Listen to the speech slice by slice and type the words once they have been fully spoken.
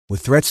With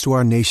threats to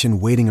our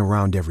nation waiting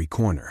around every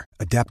corner,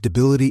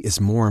 adaptability is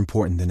more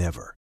important than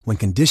ever. When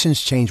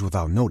conditions change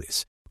without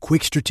notice,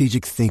 quick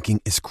strategic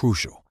thinking is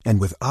crucial.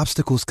 And with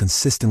obstacles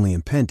consistently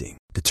impending,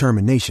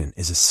 determination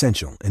is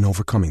essential in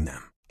overcoming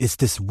them. It's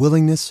this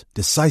willingness,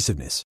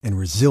 decisiveness, and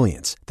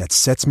resilience that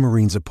sets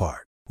Marines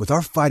apart. With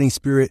our fighting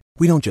spirit,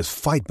 we don't just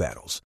fight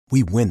battles,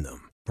 we win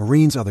them.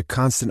 Marines are the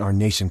constant our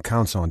nation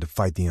counts on to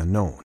fight the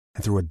unknown.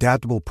 And through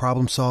adaptable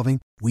problem solving,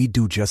 we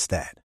do just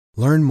that.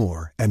 Learn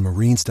more at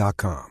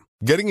marines.com.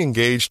 Getting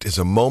engaged is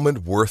a moment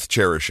worth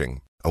cherishing.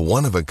 A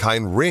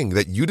one-of-a-kind ring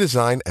that you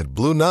design at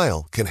Blue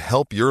Nile can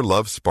help your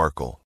love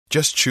sparkle.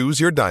 Just choose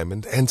your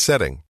diamond and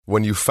setting.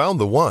 When you've found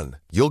the one,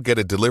 you'll get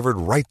it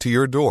delivered right to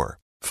your door.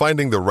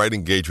 Finding the right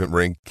engagement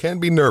ring can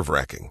be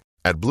nerve-wracking.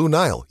 At Blue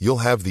Nile, you'll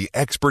have the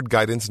expert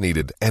guidance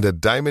needed and a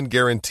diamond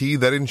guarantee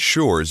that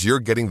ensures you're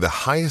getting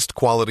the highest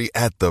quality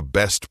at the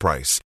best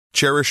price.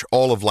 Cherish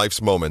all of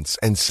life's moments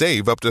and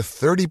save up to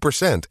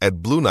 30% at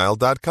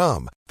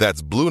BlueNile.com.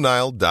 That's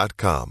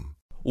BlueNile.com.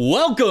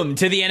 Welcome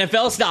to the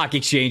NFL Stock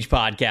Exchange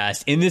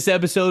Podcast. In this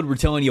episode, we're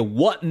telling you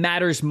what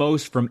matters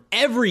most from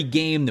every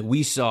game that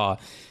we saw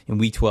in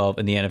Week 12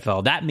 in the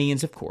NFL. That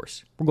means, of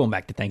course, we're going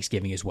back to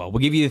Thanksgiving as well. We'll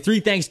give you the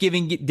 3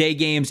 Thanksgiving Day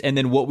games and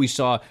then what we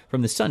saw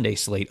from the Sunday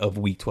slate of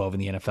Week 12 in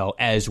the NFL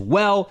as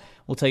well.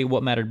 We'll tell you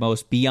what mattered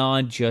most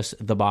beyond just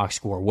the box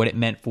score, what it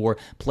meant for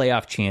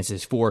playoff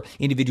chances, for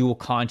individual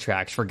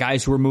contracts, for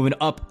guys who are moving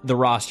up the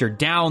roster,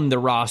 down the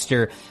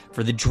roster,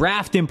 for the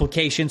draft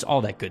implications, all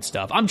that good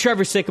stuff. I'm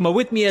Trevor Sikkema.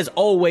 With me, as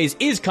always,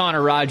 is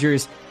Connor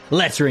Rogers.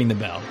 Let's ring the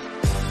bell.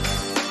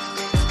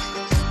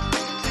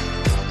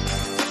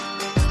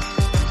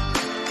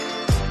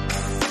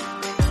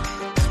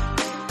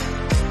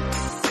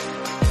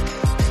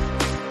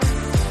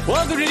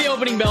 Welcome to the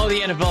opening bell of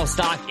the NFL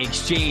Stock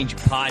Exchange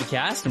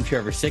Podcast. I'm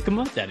Trevor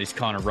Sikkema. That is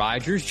Connor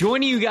Rogers.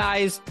 Joining you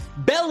guys,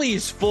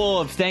 bellies full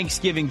of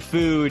Thanksgiving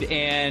food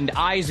and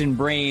eyes and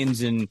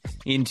brains and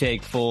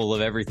intake full of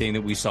everything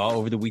that we saw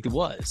over the week that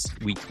was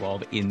Week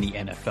 12 in the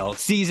NFL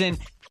season.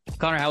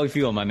 Connor, how are we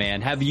feeling, my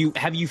man? Have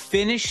you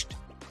finished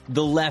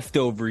the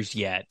leftovers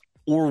yet?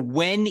 Or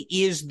when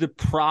is the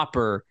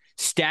proper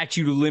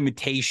statute of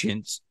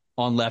limitations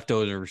on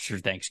leftovers for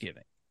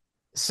Thanksgiving?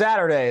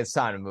 Saturday, it's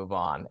time to move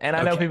on. And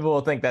I know people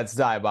will think that's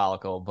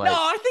diabolical, but... No,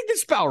 I think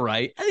that's about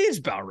right. I think it's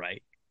about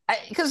right.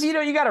 Because, you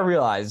got to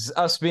realize,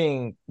 us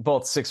being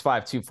both 6'5",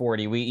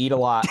 240, we eat a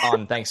lot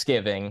on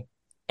Thanksgiving.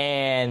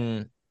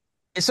 And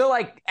so,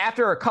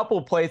 after a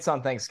couple plates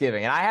on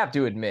Thanksgiving, and I have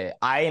to admit,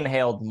 I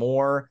inhaled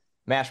more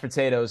mashed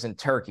potatoes and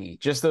turkey,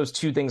 just those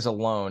 2 things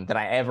alone, than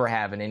I ever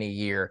have in any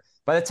year.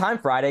 By the time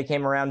Friday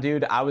came around,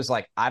 dude, I was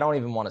like, I don't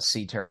even want to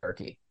see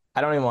turkey. I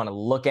don't even want to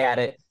look at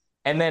it.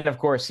 And then, of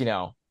course,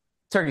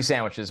 turkey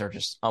sandwiches are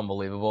just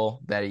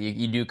unbelievable that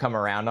you do come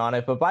around on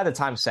it. But by the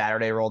time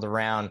Saturday rolled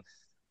around,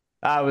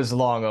 I was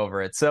long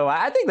over it. So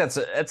I think that's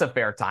a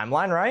fair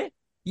timeline, right?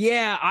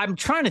 Yeah, I'm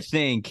trying to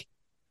think.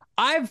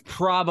 I've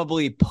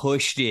probably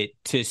pushed it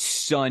to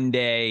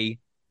Sunday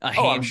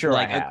I'm sure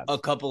I have. a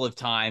couple of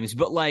times.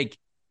 But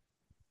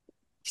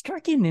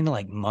start getting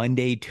into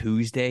Monday,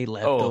 Tuesday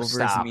leftovers.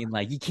 Stop. I mean,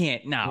 you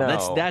can't. No,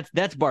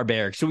 that's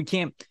barbaric. So we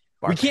can't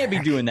be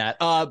doing that.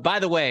 By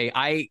the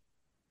way,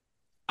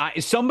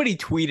 somebody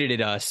tweeted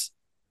at us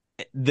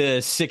the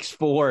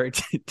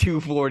 6'4",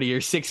 240 or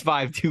 6'5",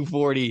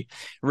 240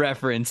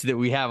 reference that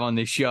we have on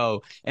this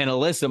show. And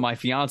Alyssa, my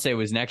fiance,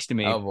 was next to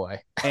me. Oh,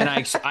 boy. And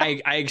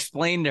I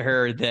explained to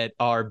her that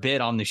our bit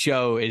on the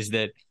show is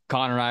that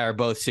Connor and I are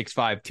both 6'5",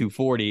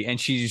 240. And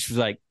she just was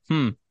like,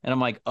 And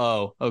I'm like,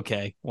 oh,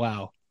 okay.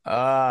 Wow.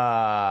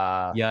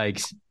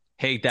 Yikes.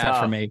 Hate that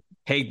tough. For me.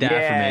 Hate that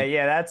for me.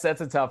 Yeah,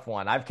 that's a tough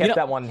one. I've kept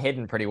that one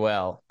hidden pretty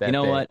well.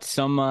 What?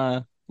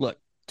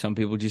 Some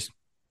people just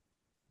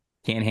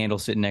can't handle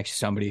sitting next to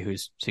somebody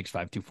who's 6'5",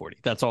 240.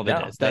 That's all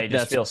that is. They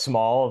just feel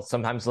small,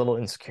 sometimes a little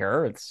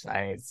insecure. It's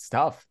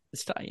tough.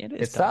 It's tough.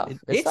 It's tough.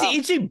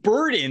 It's a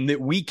burden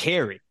that we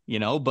carry,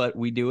 but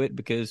we do it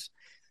because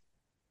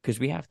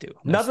we have to.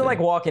 Nothing like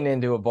walking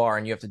into a bar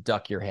and you have to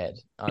duck your head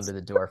under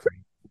the door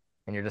frame.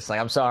 And you're just like,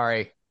 I'm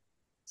sorry.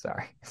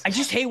 I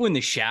just hate when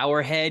the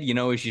shower head,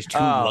 is just too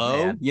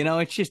low. Man.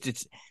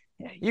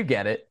 You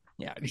get it.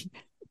 Yeah.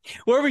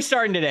 Where are we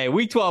starting today?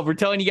 Week 12. We're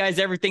telling you guys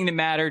everything that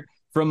mattered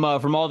from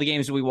all the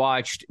games that we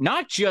watched,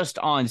 not just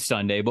on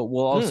Sunday, but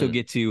we'll also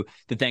get to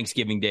the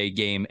Thanksgiving Day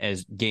games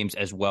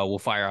as well. We'll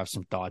fire off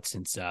some thoughts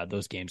since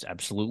those games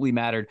absolutely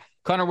mattered.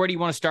 Connor, where do you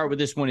want to start with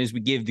this one as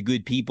we give the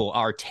good people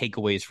our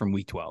takeaways from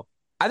Week 12?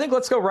 I think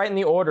let's go right in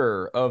the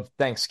order of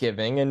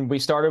Thanksgiving, and we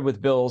started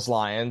with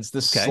Bills-Lions.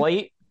 The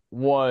slate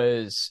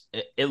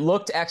it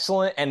looked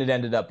excellent, and it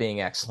ended up being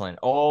excellent.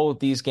 All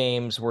these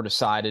games were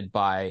decided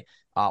by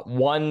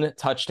 1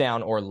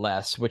 touchdown or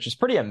less, which is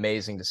pretty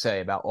amazing to say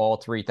about all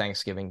 3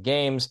 Thanksgiving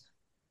games.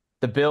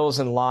 The Bills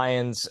and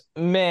Lions,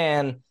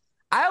 man,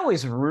 I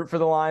always root for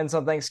the Lions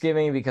on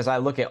Thanksgiving because I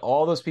look at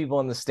all those people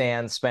in the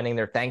stands spending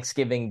their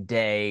Thanksgiving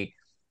Day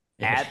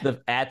at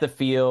the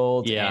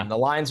field. Yeah. And the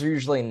Lions are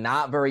usually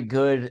not very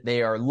good.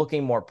 They are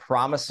looking more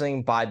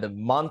promising by the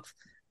month,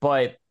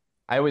 but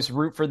I always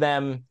root for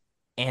them.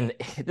 And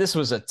this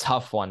was a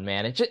tough one,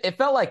 man. It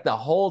felt like the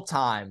whole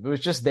time it was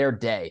just their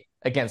day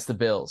against the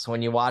Bills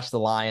when you watch the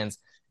Lions.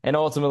 And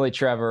ultimately,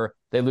 Trevor,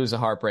 they lose a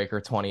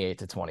heartbreaker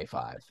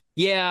 28-25.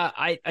 Yeah,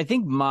 I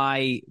think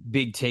my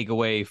big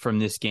takeaway from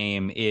this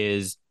game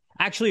is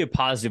actually a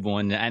positive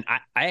one. And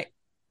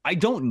I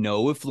don't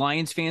know if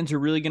Lions fans are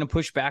really going to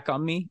push back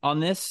on me on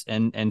this.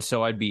 And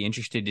so I'd be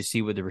interested to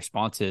see what the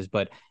response is.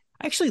 But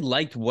I actually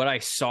liked what I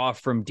saw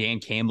from Dan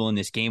Campbell in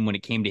this game when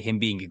it came to him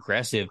being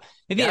aggressive.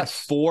 And they had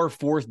 4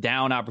 fourth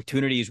down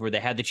opportunities where they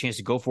had the chance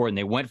to go for it, and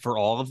they went for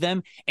all of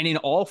them. And in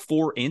all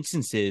 4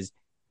 instances,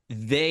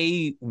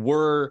 they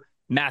were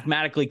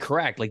mathematically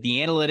correct. Like the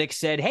analytics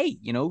said, hey,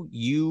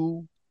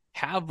 you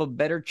have a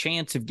better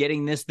chance of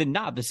getting this than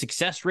not. The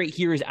success rate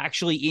here is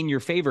actually in your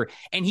favor.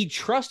 And he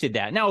trusted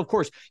that. Now, of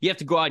course, you have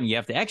to go out and you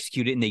have to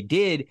execute it. And they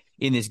did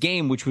in this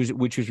game, which was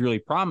really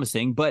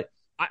promising. But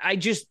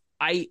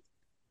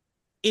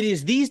it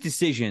is these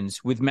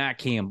decisions with Dan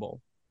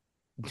Campbell,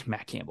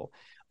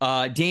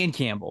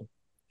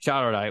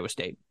 shout out Iowa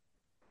State,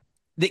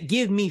 that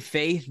give me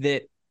faith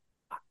that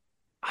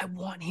I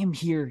want him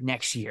here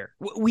next year.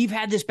 We've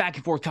had this back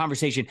and forth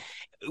conversation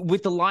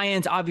with the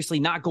Lions, obviously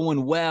not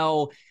going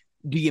well.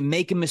 Do you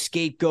make him a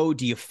scapegoat?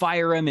 Do you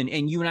fire him?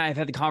 And you and I have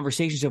had the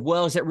conversations of,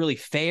 well, is that really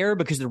fair?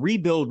 Because the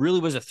rebuild really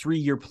was a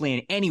 3-year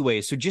plan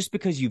anyway. So just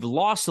because you've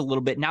lost a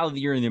little bit now that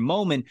you're in the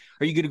moment,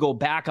 are you going to go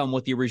back on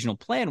what the original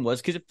plan was?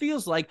 Because it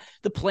feels like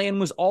the plan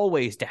was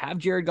always to have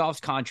Jared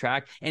Goff's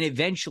contract and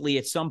eventually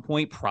at some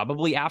point,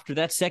 probably after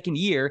that second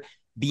year,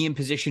 be in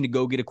position to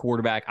go get a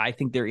quarterback. I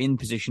think they're in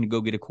position to go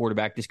get a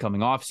quarterback this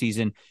coming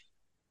offseason.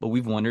 But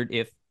we've wondered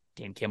if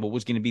Dan Campbell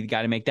was going to be the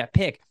guy to make that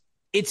pick.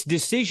 It's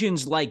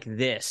decisions like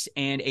this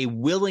and a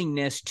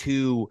willingness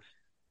to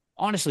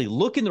honestly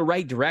look in the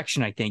right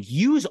direction, I think.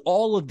 Use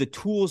all of the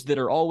tools that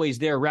are always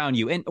there around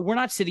you. And we're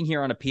not sitting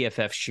here on a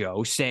PFF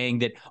show saying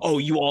that, oh,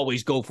 you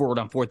always go forward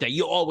on 4th down.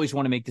 You always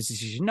want to make this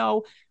decision.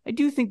 No, I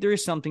do think there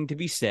is something to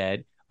be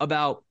said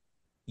about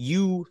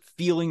you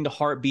feeling the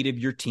heartbeat of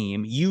your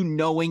team, you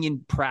knowing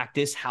in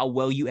practice how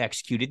well you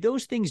executed.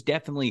 Those things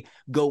definitely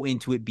go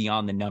into it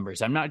beyond the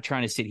numbers. I'm not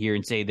trying to sit here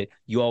and say that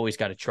you always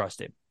got to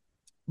trust it.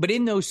 But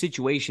in those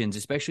situations,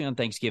 especially on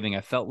Thanksgiving,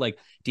 I felt like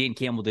Dan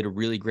Campbell did a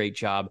really great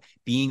job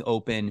being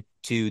open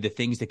to the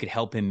things that could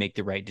help him make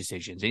the right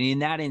decisions. And in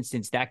that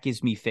instance, that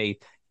gives me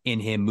faith in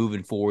him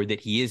moving forward, that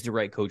he is the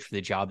right coach for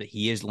the job, that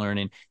he is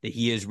learning, that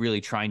he is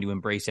really trying to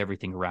embrace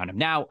everything around him.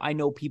 Now, I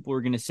know people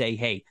are going to say,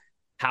 hey,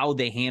 how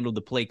they handled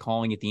the play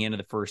calling at the end of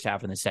the first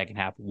half and the second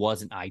half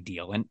wasn't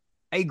ideal. And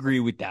I agree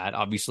with that.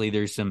 Obviously,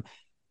 there's some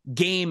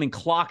game and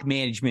clock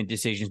management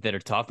decisions that are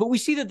tough, but we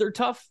see that they're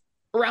tough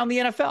around the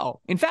NFL.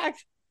 In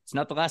fact, it's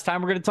not the last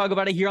time we're going to talk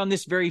about it here on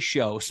this very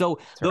show. So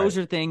those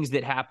are things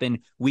that happen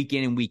week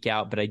in and week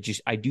out. But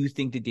I do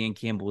think that Dan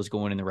Campbell is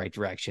going in the right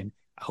direction.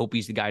 I hope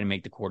he's the guy to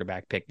make the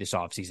quarterback pick this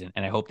offseason,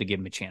 and I hope to give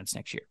him a chance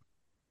next year.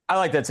 I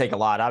like that take a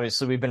lot.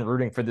 Obviously, we've been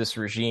rooting for this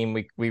regime.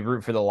 We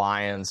root for the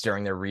Lions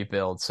during their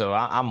rebuild. So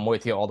I'm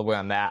with you all the way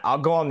on that. I'll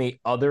go on the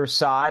other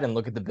side and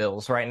look at the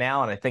Bills right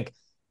now. And I think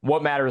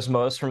what matters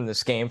most from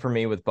this game for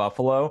me with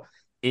Buffalo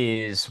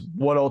is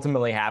what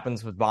ultimately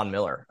happens with Von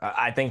Miller.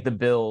 I think the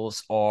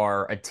Bills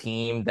are a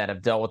team that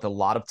have dealt with a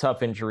lot of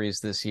tough injuries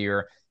this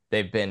year.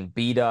 They've been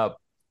beat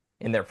up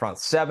in their front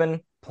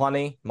seven,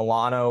 plenty.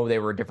 Milano, they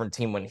were a different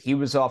team when he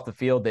was off the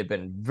field. They've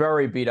been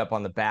very beat up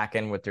on the back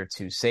end with their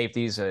 2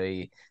 safeties,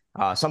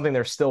 something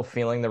they're still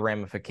feeling the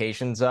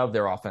ramifications of,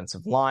 their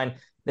offensive line.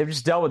 They've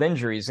just dealt with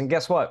injuries. And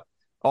guess what?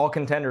 All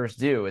contenders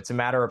do. It's a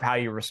matter of how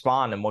you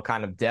respond and what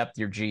kind of depth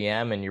your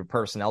GM and your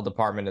personnel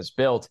department has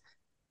built.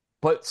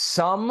 But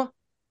some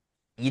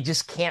you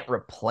just can't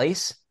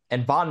replace.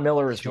 And Von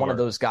Miller is one of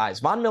those guys.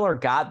 Von Miller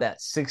got that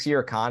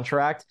 6-year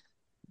contract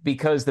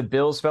because the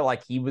Bills felt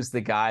like he was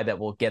the guy that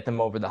will get them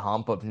over the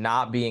hump of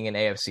not being an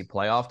AFC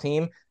playoff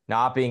team,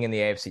 not being in the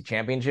AFC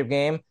championship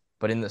game,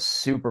 but in the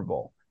Super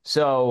Bowl.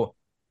 So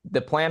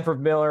the plan for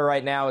Miller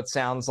right now, it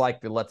sounds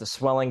like to let the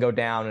swelling go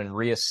down and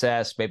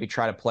reassess, maybe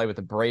try to play with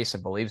a brace. I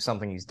believe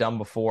something he's done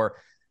before.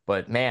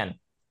 But man,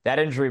 that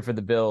injury for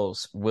the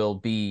Bills will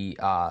be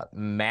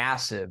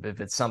massive if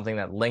it's something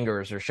that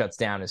lingers or shuts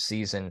down his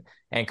season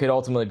and could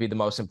ultimately be the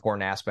most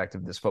important aspect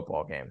of this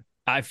football game.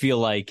 I feel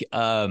like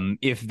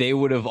if they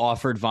would have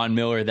offered Von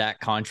Miller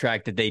that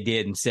contract that they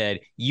did and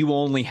said, you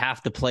only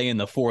have to play in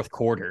the 4th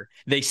quarter,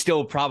 they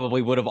still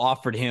probably would have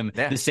offered him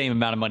the same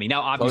amount of money.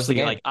 Now,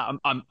 obviously, like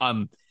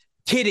I'm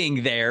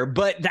kidding there,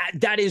 but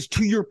that is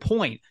to your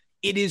point.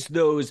 It is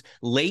those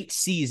late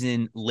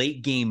season,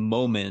 late game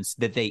moments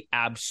that they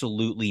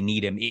absolutely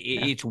need him.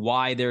 It's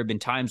why there have been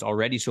times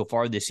already so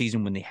far this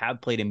season when they have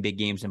played in big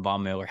games and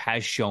Von Miller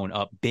has shown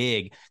up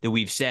big that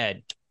we've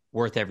said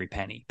worth every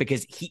penny,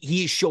 because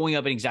he is showing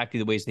up in exactly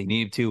the ways they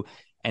need him to.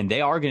 And they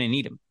are going to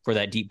need him for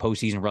that deep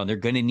postseason run. They're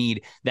going to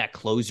need that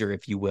closer,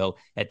 if you will,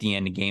 at the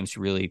end of games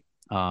to really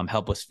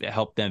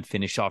help them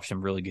finish off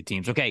some really good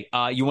teams. Okay,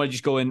 you want to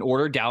just go in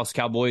order? Dallas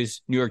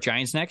Cowboys, New York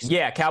Giants next?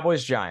 Yeah,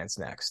 Cowboys Giants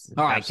next.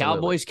 All right,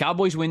 Absolutely.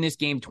 Cowboys win this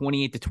game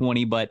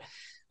 28-20, but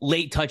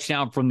late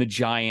touchdown from the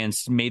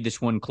Giants made this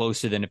one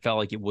closer than it felt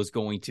like it was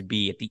going to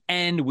be at the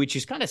end, which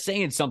is kind of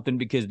saying something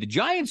because the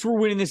Giants were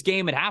winning this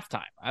game at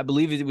halftime. I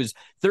believe it was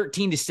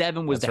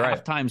 13-7 was the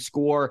halftime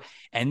score.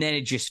 And then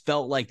it just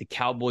felt like the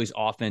Cowboys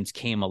offense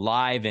came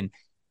alive. And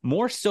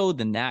more so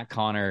than that,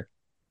 Connor,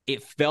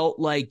 it felt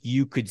like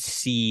you could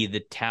see the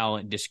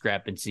talent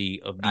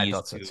discrepancy of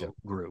these two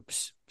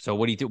groups. So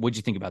what do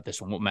you think about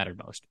this one? What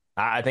mattered most?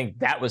 I think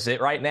that was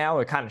it right now.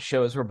 It kind of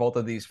shows where both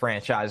of these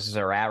franchises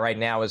are at right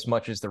now, as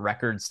much as the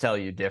records tell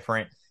you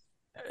different.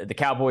 The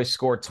Cowboys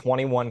scored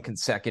 21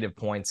 consecutive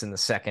points in the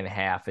second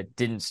half.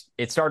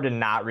 It started to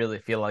not really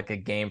feel like a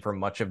game for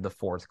much of the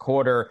fourth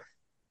quarter.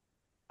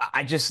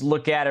 I just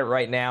look at it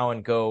right now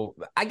and go,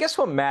 I guess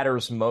what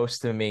matters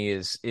most to me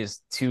is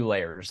two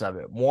layers of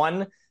it.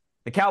 One,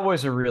 the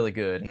Cowboys are really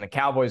good, and the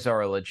Cowboys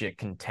are a legit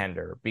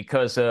contender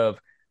because of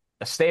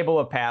a stable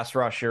of pass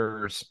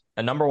rushers,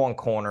 a number one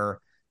corner,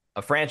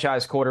 a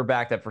franchise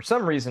quarterback that for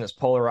some reason is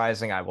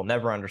polarizing. I will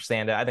never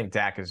understand it. I think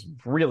Dak is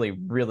really,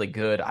 really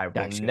good. I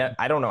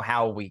don't know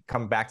how we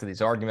come back to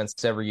these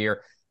arguments every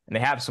year, and they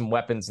have some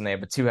weapons, and they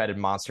have a two-headed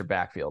monster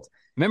backfield.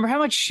 Remember how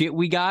much shit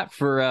we got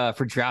for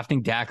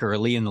drafting Dak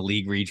early in the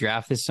league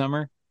redraft this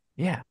summer?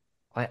 Yeah.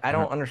 I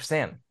don't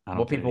understand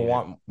what people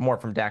want more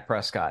from Dak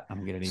Prescott.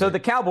 So the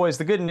Cowboys,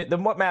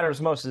 what matters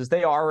most is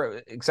they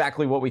are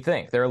exactly what we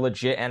think. They're a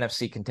legit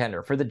NFC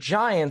contender. For the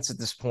Giants at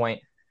this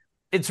point,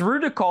 it's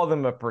rude to call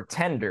them a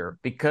pretender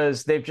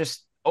because they've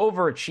just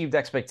overachieved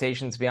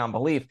expectations beyond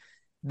belief.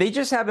 They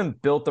just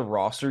haven't built the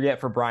roster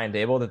yet for Brian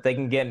Daboll that they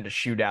can get into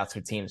shootouts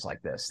with teams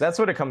like this. That's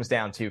what it comes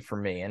down to for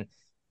me. And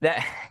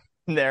that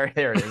there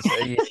it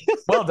is.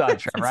 Well done,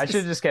 Trevor. I should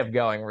have just kept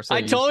going.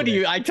 I told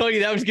you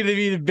that was going to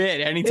be the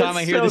bit. Anytime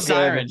I hear the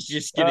sirens,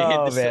 just going to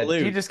hit the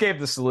salute. You just gave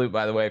the salute,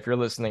 by the way, if you're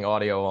listening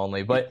audio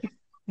only. But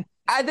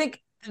I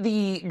think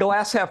the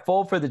glass half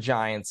full for the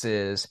Giants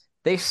is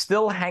they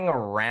still hang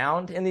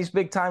around in these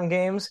big-time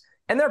games,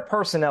 and their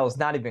personnel is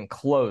not even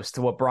close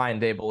to what Brian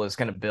Daboll is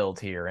going to build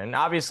here. And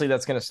obviously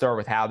that's going to start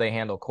with how they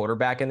handle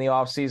quarterback in the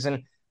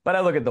offseason. But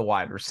I look at the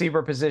wide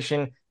receiver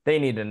position. They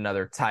need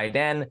another tight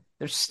end.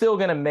 They're still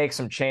going to make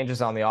some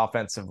changes on the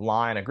offensive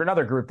line.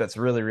 Another group that's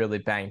really, really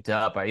banged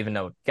up. I even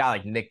know a guy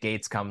like Nick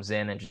Gates comes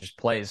in and just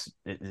plays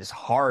his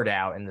heart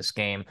out in this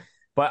game.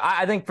 But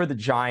I think for the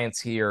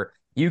Giants here,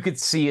 you could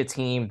see a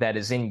team that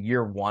is in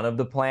year one of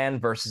the plan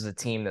versus a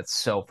team that's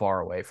so far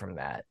away from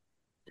that.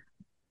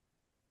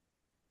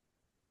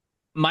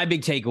 My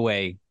big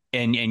takeaway,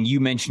 and you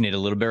mentioned it a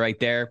little bit right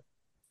there,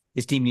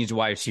 this team needs a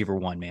wide receiver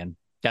one, man.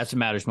 That's what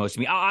matters most to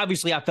me.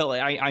 Obviously, I felt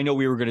like I know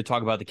we were going to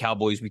talk about the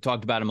Cowboys. We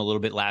talked about them a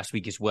little bit last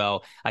week as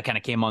well. I kind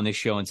of came on this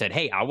show and said,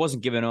 hey, I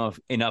wasn't giving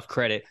enough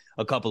credit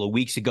a couple of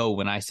weeks ago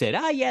when I said,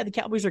 yeah, the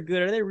Cowboys are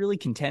good. Are they really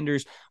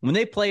contenders? When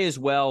they play as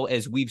well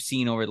as we've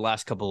seen over the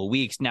last couple of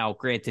weeks, now,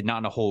 granted, not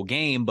in a whole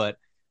game, but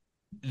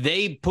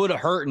they put a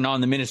hurting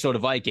on the Minnesota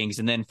Vikings.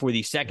 And then for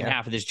the second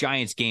half of this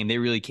Giants game, they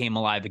really came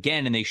alive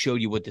again, and they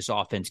showed you what this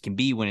offense can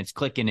be when it's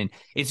clicking. And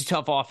it's a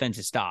tough offense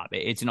to stop.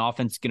 It's an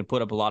offense that's going to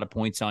put up a lot of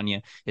points on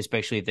you,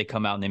 especially if they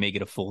come out and they make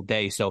it a full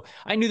day. So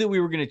I knew that we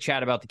were going to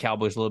chat about the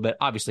Cowboys a little bit.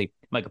 Obviously,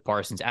 Micah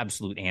Parsons,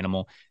 absolute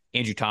animal.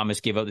 Andrew Thomas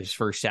gave up his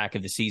first sack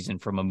of the season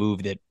from a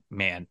move that,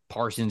 man,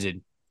 Parsons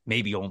and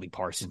maybe only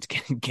Parsons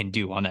can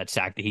do on that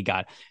sack that he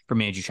got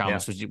from Andrew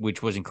Thomas,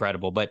 which was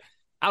incredible. But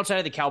outside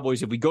of the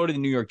Cowboys, if we go to the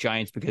New York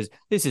Giants, because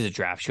this is a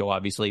draft show,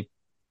 obviously,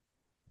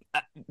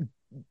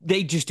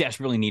 they just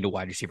desperately need a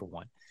wide receiver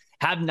one.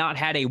 Have not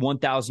had a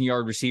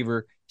 1,000-yard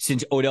receiver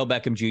since Odell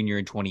Beckham Jr.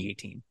 in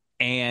 2018.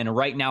 And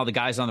right now, the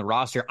guys on the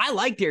roster, I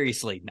like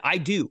Darius Slayton. I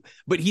do.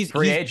 But he's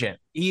free agent.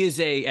 He is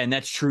and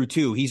that's true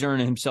too. He's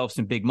earning himself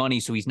some big money,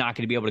 so he's not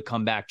going to be able to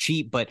come back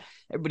cheap. But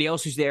everybody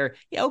else who's there,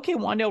 okay,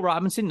 Wan'Dale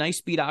Robinson, nice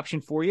speed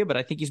option for you, but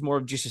I think he's more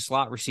of just a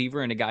slot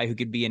receiver and a guy who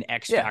could be an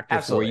X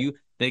factor for you.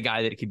 The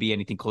guy that could be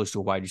anything close to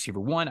a wide receiver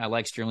one. I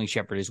like Sterling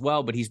Shepard as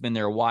well, but he's been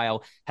there a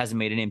while, hasn't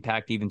made an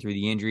impact even through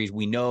the injuries.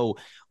 We know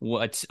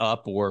what's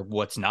up or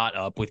what's not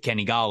up with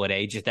Kenny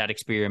Golladay. Just that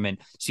experiment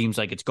seems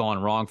like it's gone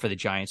wrong for the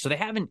Giants. So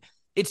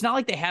it's not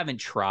like they haven't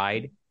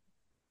tried,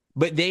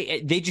 but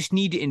they just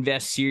need to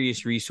invest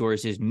serious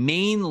resources,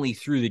 mainly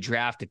through the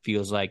draft, it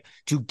feels like,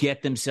 to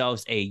get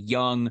themselves a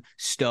young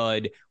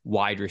stud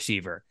wide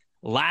receiver.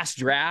 Last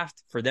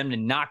draft, for them to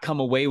not come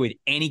away with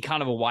any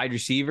kind of a wide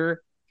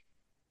receiver,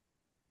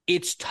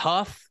 it's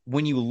tough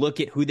when you look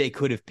at who they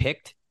could have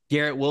picked.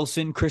 Garrett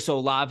Wilson, Chris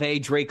Olave,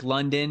 Drake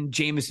London,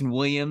 Jameson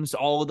Williams,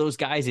 all of those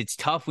guys. It's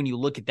tough when you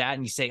look at that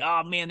and you say,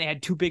 oh, man, they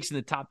had 2 picks in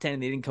the top 10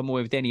 and they didn't come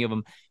away with any of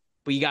them.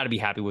 But you got to be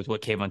happy with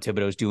what Kayvon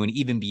Thibodeau is doing,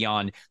 even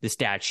beyond the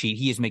stat sheet.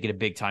 He is making a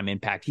big-time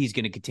impact. He's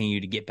going to continue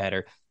to get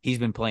better. He's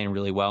been playing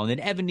really well. And then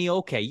Evan Neal,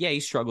 okay, yeah,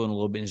 he's struggling a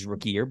little bit in his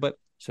rookie year, but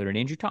so did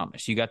Andrew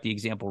Thomas. You got the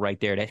example right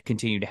there to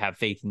continue to have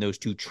faith in those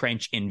two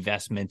trench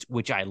investments,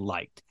 which I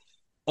liked.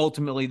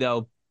 Ultimately,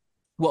 though,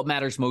 what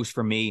matters most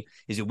for me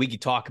is that we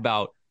could talk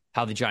about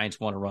how the Giants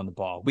want to run the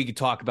ball. We could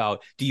talk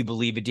about, do you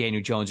believe in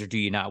Daniel Jones or do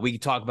you not? We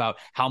could talk about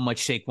how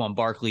much Saquon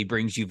Barkley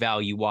brings you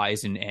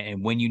value-wise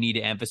and when you need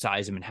to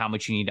emphasize him and how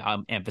much you need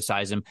to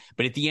emphasize him.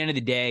 But at the end of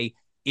the day,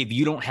 if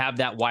you don't have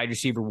that wide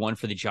receiver one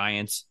for the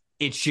Giants,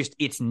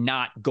 it's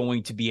not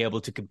going to be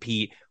able to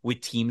compete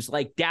with teams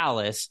like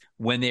Dallas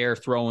when they're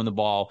throwing the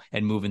ball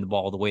and moving the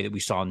ball the way that we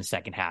saw in the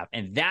second half.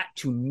 And that,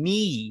 to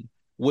me,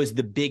 was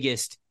the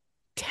biggest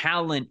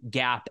talent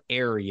gap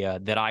area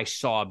that I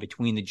saw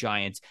between the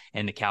Giants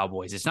and the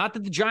Cowboys. It's not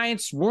that the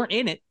Giants weren't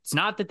in it. It's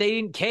not that they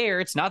didn't care.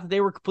 It's not that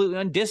they were completely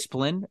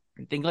undisciplined,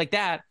 things like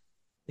that.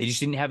 They just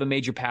didn't have a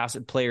major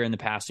player in the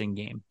passing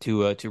game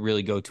to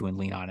really go to and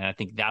lean on. And I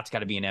think that's got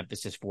to be an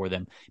emphasis for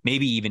them,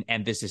 maybe even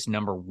emphasis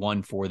number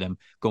one for them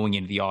going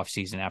into the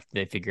offseason after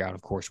they figure out,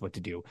 of course, what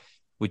to do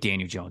with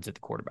Daniel Jones at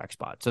the quarterback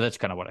spot. So that's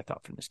kind of what I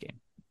thought from this game.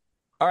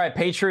 All right,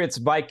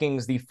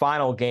 Patriots-Vikings, the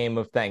final game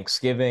of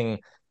Thanksgiving.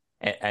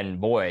 And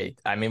boy,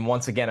 I mean,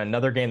 once again,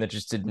 another game that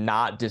just did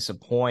not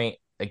disappoint.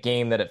 A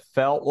game that it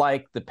felt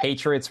like the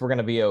Patriots were going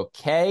to be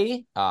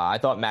okay. I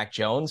thought Mac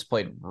Jones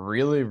played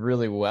really,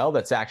 really well.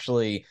 That's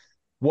actually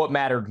what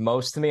mattered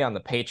most to me on the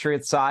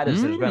Patriots side,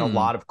 is there's been a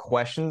lot of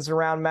questions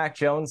around Mac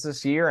Jones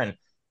this year, and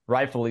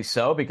rightfully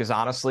so, because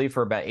honestly,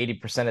 for about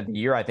 80% of the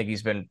year, I think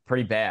he's been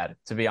pretty bad,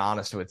 to be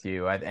honest with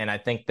you. And I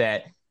think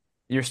that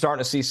you're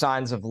starting to see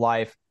signs of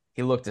life.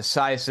 He looked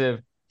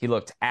decisive. He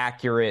looked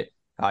accurate.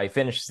 He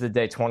finishes the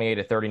day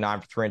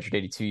 28-39 for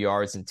 382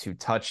 yards and 2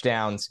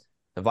 touchdowns.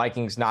 The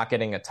Vikings not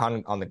getting a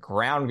ton on the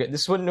ground.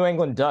 This is what New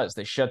England does.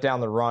 They shut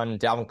down the run.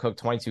 Dalvin Cook,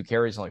 22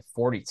 carries, only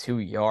 42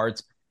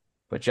 yards.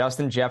 But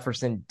Justin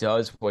Jefferson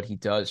does what he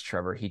does,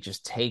 Trevor. He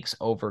just takes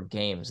over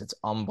games. It's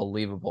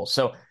unbelievable.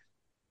 So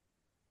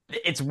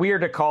it's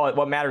weird to call it.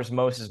 What matters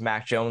most is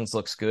Mac Jones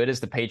looks good, as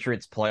the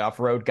Patriots playoff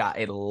road got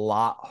a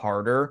lot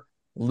harder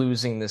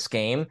losing this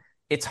game.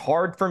 It's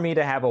hard for me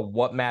to have a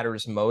what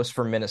matters most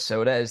for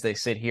Minnesota as they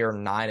sit here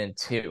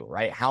 9-2,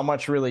 right? How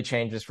much really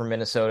changes for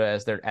Minnesota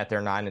as they're at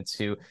their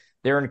 9-2?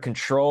 They're in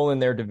control in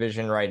their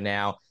division right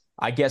now.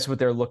 I guess what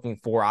they're looking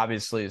for,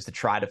 obviously, is to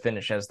try to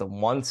finish as the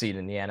 1 seed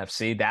in the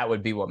NFC. That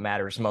would be what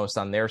matters most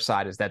on their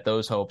side, is that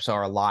those hopes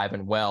are alive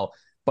and well.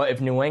 But if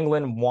New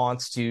England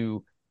wants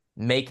to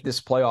make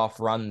this playoff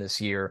run this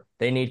year,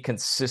 they need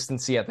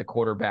consistency at the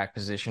quarterback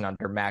position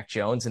under Mac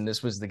Jones. And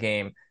this was the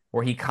game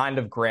where he kind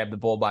of grabbed the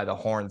bull by the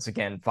horns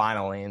again,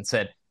 finally, and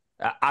said,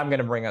 I'm going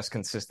to bring us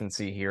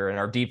consistency here. And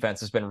our defense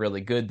has been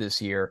really good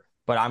this year,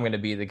 but I'm going to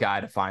be the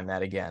guy to find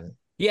that again.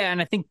 Yeah,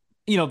 and I think,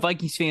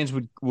 Vikings fans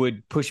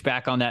would push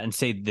back on that and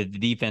say that the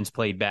defense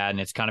played bad and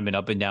it's kind of been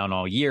up and down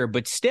all year.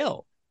 But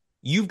still,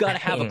 you've got to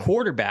have a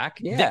quarterback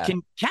that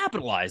can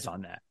capitalize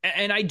on that.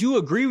 And I do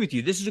agree with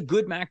you. This is a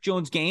good Mac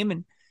Jones game.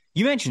 And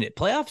you mentioned it,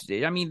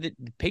 playoffs. I mean, the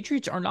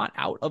Patriots are not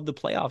out of the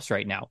playoffs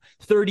right now.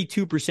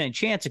 32%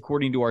 chance,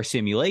 according to our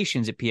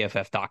simulations at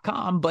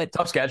PFF.com. But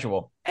tough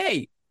schedule.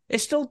 Hey,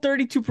 it's still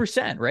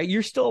 32%, right?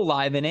 You're still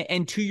alive in it.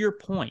 And to your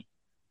point,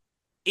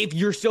 if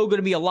you're still going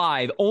to be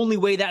alive, only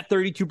way that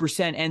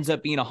 32% ends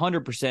up being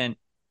 100%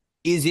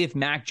 is if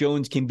Mac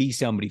Jones can be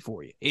somebody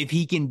for you. If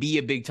he can be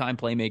a big-time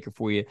playmaker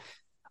for you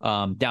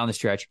down the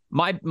stretch.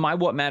 My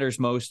what matters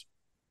most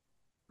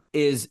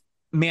is,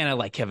 man, I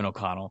like Kevin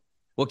O'Connell.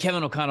 What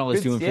Kevin O'Connell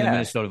is doing for the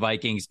Minnesota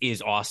Vikings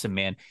is awesome,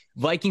 man.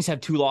 Vikings have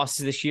 2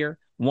 losses this year.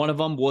 One of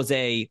them was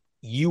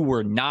you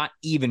were not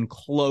even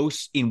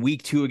close in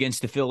week 2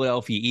 against the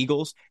Philadelphia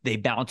Eagles. They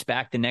bounce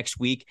back the next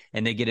week,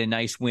 and they get a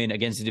nice win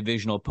against a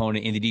divisional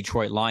opponent in the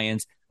Detroit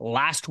Lions.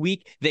 Last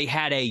week, they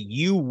had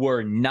you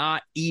were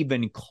not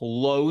even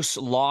close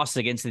loss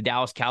against the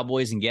Dallas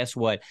Cowboys, and guess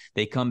what?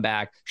 They come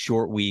back,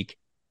 short week,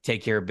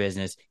 take care of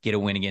business, get a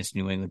win against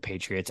New England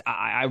Patriots.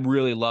 I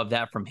really love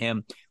that from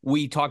him.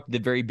 We talked at the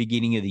very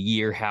beginning of the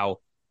year how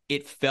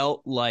it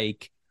felt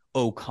like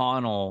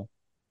O'Connell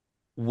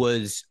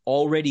was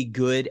already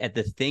good at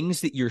the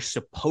things that you're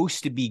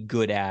supposed to be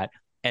good at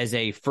as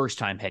a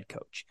first-time head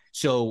coach.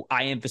 So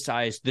I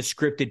emphasize the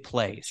scripted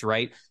plays,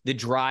 right? The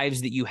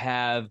drives that you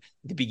have at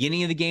the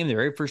beginning of the game, the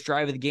very first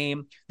drive of the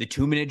game, the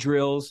 2-minute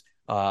drills,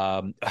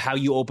 how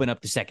you open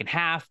up the second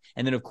half,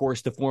 and then, of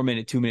course, the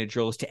 4-minute, 2-minute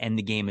drills to end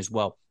the game as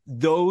well.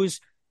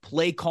 Those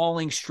play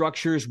calling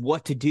structures,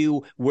 what to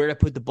do, where to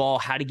put the ball,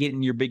 how to get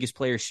in your biggest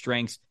player's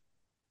strengths,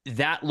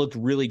 that looked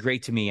really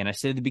great to me. And I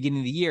said at the beginning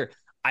of the year,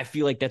 I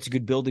feel like that's a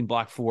good building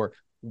block for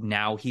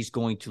now he's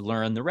going to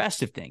learn the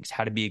rest of things,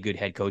 how to be a good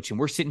head coach. And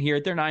we're sitting here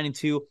at their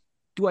 9-2.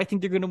 Do I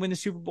think they're going to win the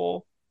Super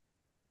Bowl?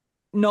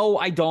 No,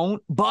 I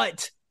don't.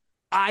 But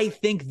I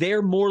think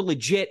they're more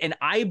legit, and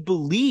I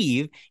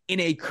believe in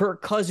a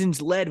Kirk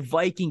Cousins-led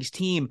Vikings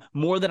team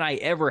more than I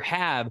ever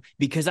have,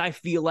 because I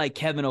feel like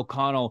Kevin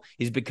O'Connell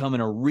is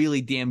becoming a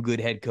really damn good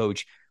head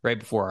coach right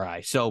before our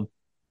eyes. So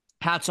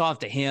hats off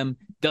to him.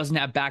 Doesn't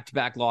have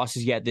back-to-back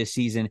losses yet this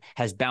season,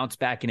 has bounced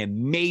back in a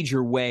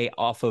major way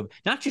off of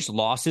not just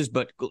losses,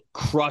 but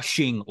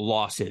crushing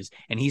losses.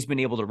 And he's been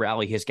able to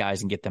rally his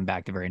guys and get them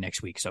back the very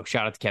next week. So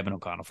shout out to Kevin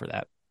O'Connell for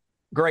that.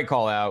 Great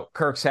call out.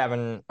 Kirk's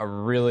having a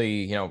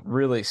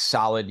really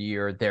solid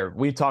year there.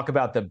 We talk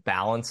about the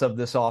balance of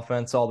this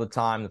offense all the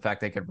time, the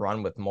fact they could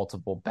run with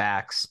multiple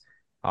backs.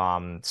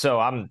 So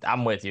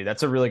I'm with you.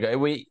 That's a really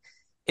good.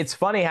 It's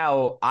funny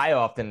how I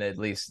often, at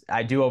least,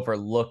 I do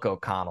overlook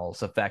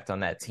O'Connell's effect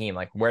on that team.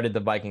 Like, where did the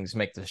Vikings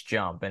make this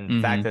jump? And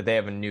the fact that they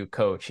have a new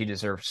coach, he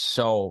deserves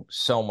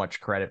so much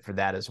credit for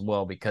that as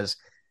well, because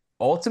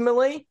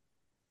ultimately,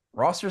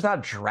 roster's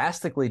not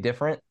drastically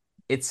different.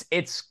 It's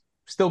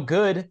still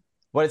good,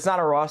 but it's not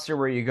a roster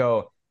where you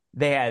go,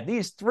 they had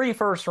these 3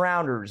 first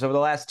rounders over the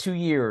last 2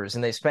 years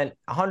and they spent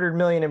 $100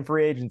 million in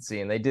free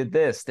agency and they did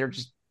this. They're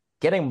just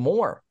getting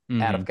more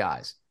out of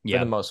guys for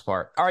the most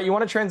part. All right, you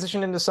want to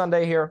transition into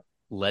Sunday here?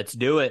 Let's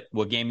do it.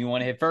 What game you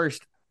want to hit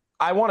first?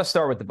 I want to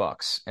start with the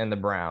Bucs and the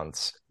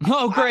Browns.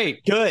 Oh,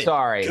 great. Good.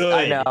 Sorry.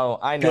 Good.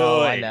 I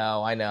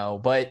know.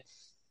 But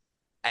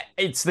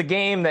it's the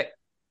game that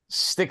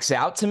sticks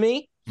out to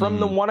me from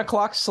the 1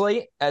 o'clock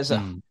slate as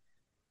a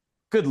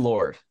good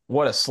Lord,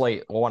 what a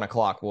slate 1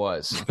 o'clock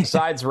was.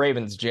 Besides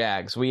Ravens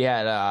Jags, we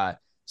had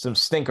some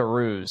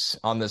stinkeroos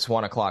on this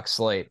 1 o'clock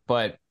slate.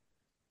 But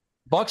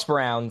Bucs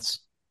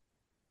Browns,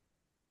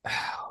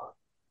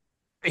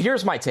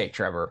 here's my take,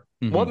 Trevor.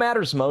 What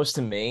matters most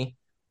to me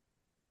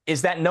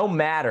is that no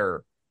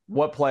matter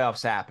what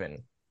playoffs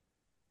happen,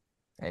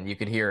 and you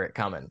could hear it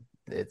coming,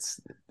 the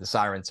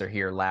sirens are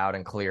here loud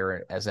and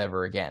clear as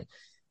ever again.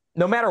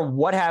 No matter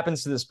what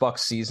happens to this Bucs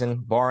season,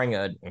 barring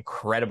an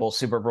incredible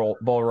Super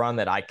Bowl run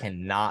that I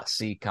cannot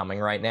see coming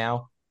right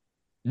now,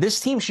 this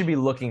team should be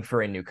looking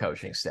for a new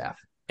coaching staff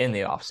in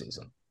the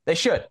offseason. They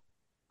should.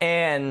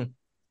 And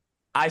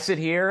I sit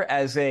here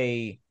as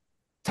a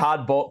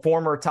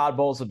former Todd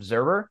Bowles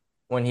observer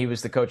when he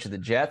was the coach of the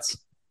Jets.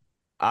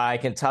 I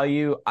can tell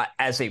you,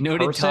 as a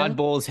noted Todd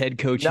Bowles head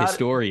coach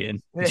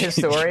historian.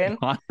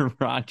 John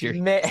Roger.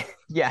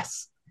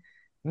 Yes.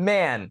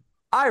 Man,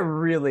 I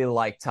really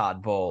like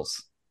Todd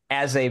Bowles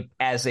as a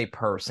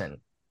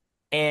person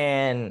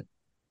and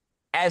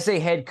as a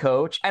head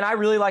coach. And I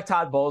really like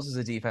Todd Bowles as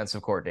a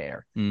defensive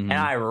coordinator. And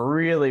I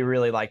really,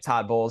 really like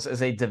Todd Bowles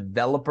as a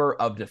developer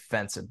of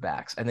defensive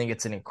backs. I think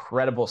it's an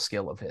incredible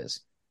skill of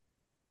his.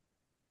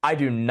 I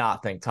do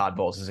not think Todd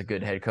Bowles is a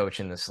good head coach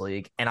in this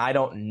league. And I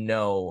don't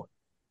know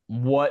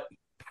what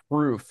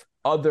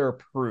other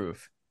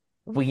proof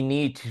we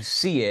need to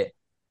see it.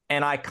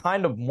 And I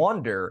kind of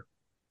wonder,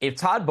 if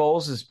Todd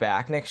Bowles is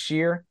back next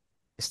year,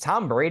 is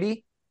Tom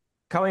Brady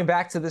coming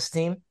back to this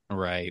team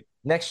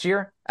next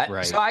year?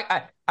 Right. So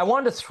I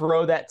wanted to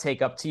throw that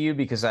take up to you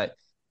because not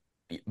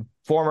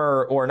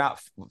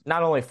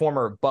only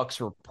former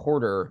Bucs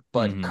reporter,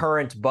 but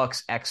current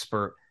Bucs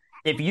expert.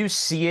 If you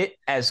see it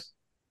as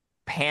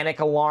panic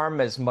alarm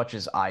as much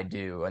as I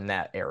do in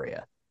that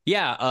area.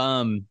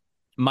 Yeah.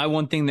 My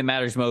one thing that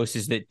matters most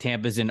is that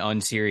Tampa's an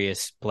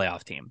unserious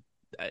playoff team.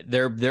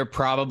 They're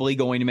probably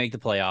going to make the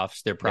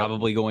playoffs. They're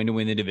probably going to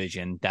win the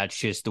division. That's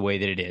just the way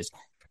that it is.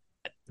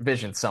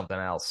 Division's something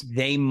else.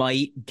 They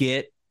might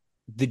get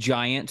the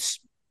Giants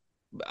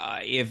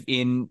if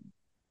in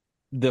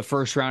the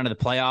first round of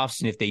the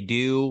playoffs. And if they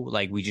do,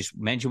 like we just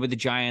mentioned with the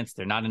Giants,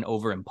 they're not an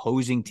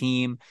over-imposing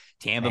team.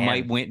 Tampa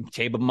might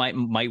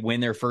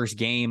win their first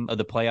game of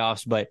the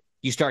playoffs, but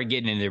you start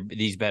getting into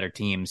these better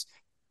teams.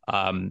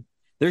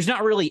 There's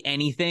not really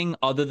anything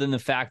other than the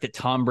fact that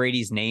Tom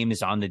Brady's name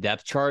is on the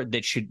depth chart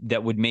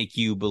that would make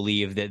you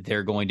believe that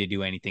they're going to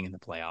do anything in the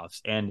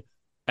playoffs. And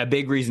a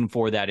big reason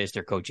for that is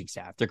their coaching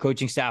staff. Their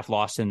coaching staff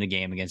lost in the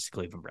game against the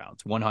Cleveland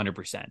Browns,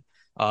 100%.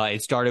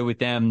 It started with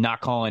them not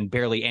calling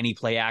barely any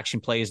play action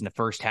plays in the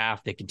first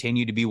half. They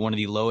continue to be one of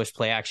the lowest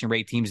play action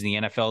rate teams in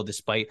the NFL,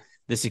 despite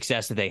the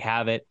success that they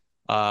have it.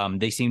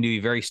 They seem to be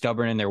very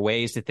stubborn in their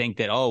ways to think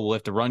that,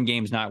 if the run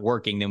game's not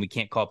working, then we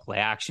can't call play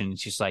action.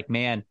 It's just like,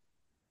 man,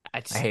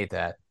 I hate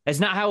that. That's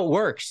not how it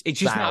works. It's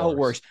just not how it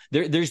works.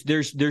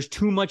 There's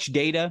too much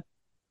data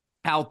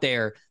out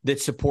there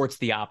that supports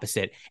the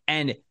opposite.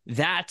 And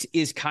that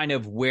is kind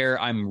of where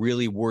I'm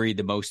really worried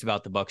the most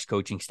about the Bucs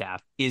coaching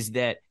staff, is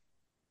that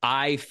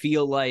I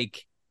feel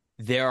like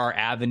there are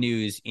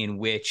avenues in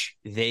which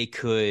they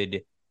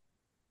could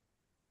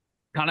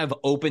kind of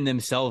open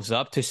themselves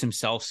up to some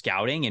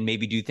self-scouting and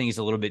maybe do things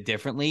a little bit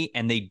differently.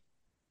 And they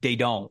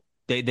don't.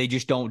 They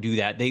just don't do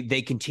that.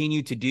 They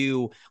continue to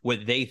do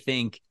what they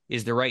think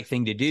is the right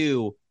thing to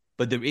do.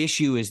 But the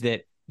issue is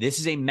that this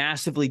is a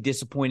massively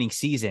disappointing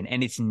season.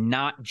 And it's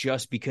not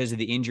just because of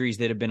the injuries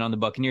that have been on the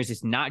Buccaneers.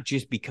 It's not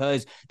just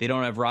because they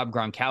don't have Rob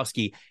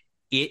Gronkowski.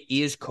 It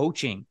is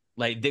coaching.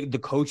 Like the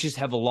coaches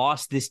have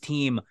lost this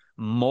team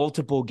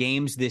multiple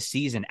games this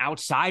season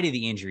outside of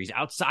the injuries,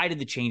 outside of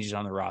the changes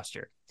on the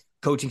roster.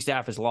 Coaching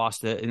staff has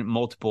lost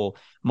multiple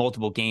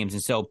games.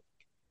 And so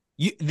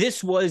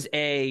this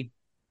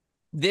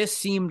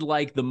seemed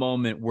like the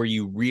moment where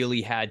you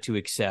really had to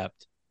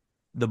accept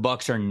the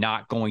Bucs are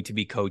not going to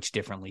be coached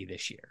differently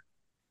this year.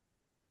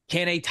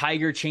 Can a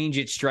tiger change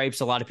its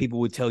stripes? A lot of people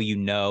would tell you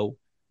no,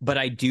 but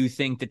I do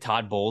think that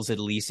Todd Bowles at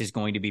least is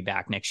going to be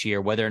back next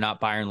year. Whether or not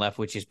Byron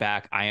Leftwich is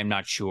back, I am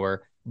not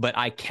sure, but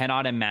I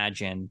cannot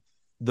imagine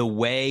the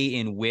way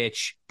in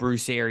which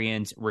Bruce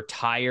Arians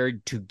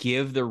retired to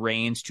give the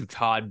reins to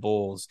Todd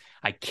Bowles,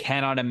 I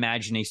cannot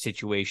imagine a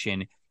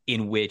situation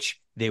in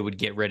which they would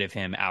get rid of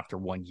him after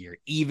 1 year,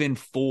 even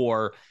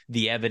for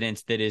the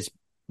evidence that is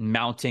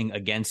mounting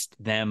against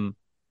them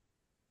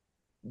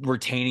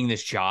retaining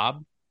this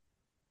job.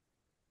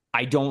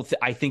 I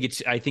think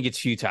it's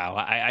futile.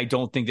 I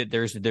don't think that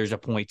there's a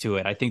point to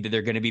it. I think that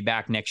they're going to be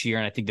back next year,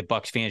 and I think the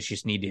Bucs fans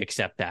just need to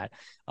accept that.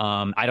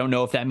 I don't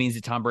know if that means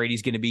that Tom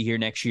Brady's going to be here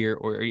next year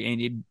or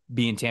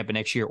be in Tampa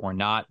next year or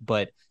not,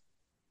 but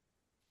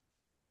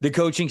the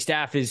coaching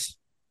staff is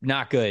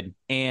not good,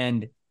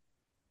 and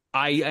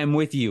I am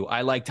with you.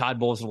 I like Todd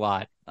Bowles a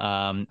lot.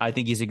 I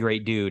think he's a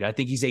great dude. I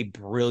think he's a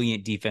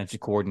brilliant defensive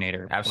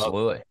coordinator.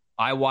 Absolutely.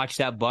 I watched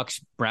that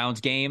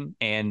Bucs-Browns game,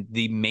 and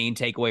the main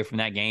takeaway from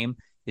that game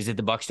is that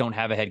the Bucs don't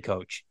have a head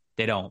coach.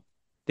 They don't.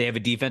 They have a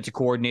defensive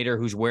coordinator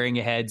who's wearing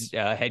a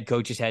head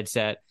coach's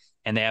headset,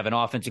 and they have an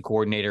offensive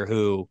coordinator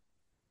who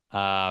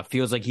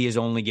feels like he is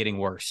only getting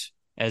worse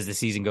as the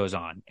season goes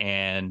on.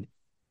 And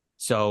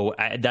so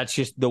that's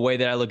just the way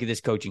that I look at this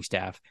coaching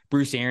staff.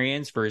 Bruce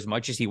Arians, for as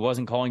much as he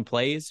wasn't calling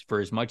plays, for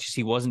as much as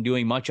he wasn't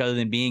doing much other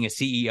than being a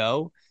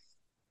CEO,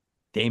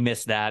 they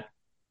missed that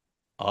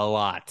a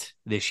lot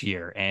this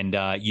year.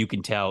 And you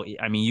can tell.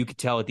 I mean, you could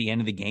tell at the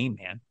end of the game,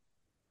 man.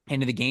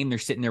 End of the game, they're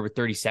sitting there with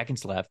 30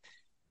 seconds left.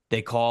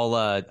 They call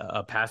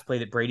a pass play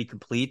that Brady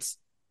completes,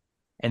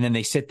 and then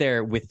they sit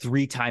there with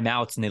 3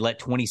 timeouts, and they let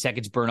 20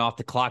 seconds burn off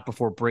the clock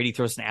before Brady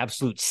throws an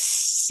absolute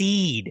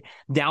seed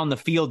down the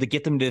field to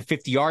get them to the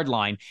 50-yard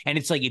line. And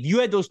it's like, if you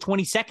had those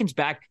 20 seconds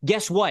back,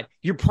 guess what?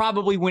 You're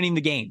probably winning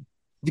the game.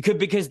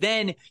 Because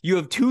then you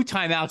have 2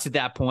 timeouts at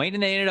that point,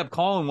 and they ended up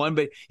calling one,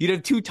 but you'd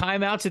have 2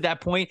 timeouts at that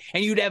point,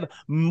 and you'd have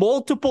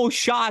multiple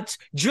shots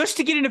just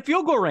to get into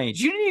field goal range.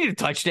 You didn't need a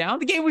touchdown.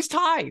 The game was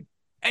tied.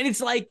 And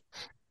it's like,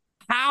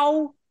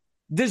 how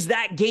does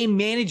that game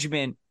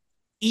management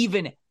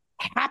even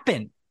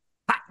happen?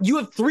 You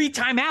have 3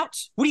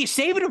 timeouts. What are you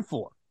saving them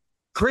for?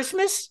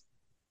 Christmas?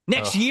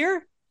 Next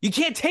year? You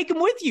can't take them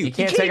with you. You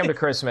can't take them to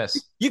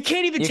Christmas. You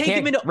can't even take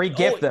them into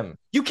re-gift them.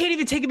 You can't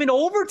even take them into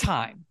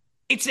overtime.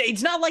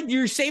 It's not like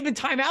you're saving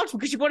timeouts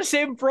because you want to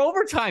save them for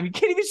overtime. You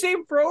can't even save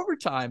them for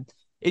overtime.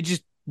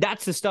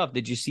 That's the stuff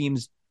that just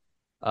seems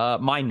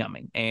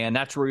mind-numbing. And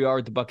that's where we are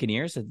with the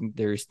Buccaneers. I think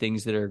there's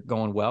things that are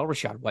going well.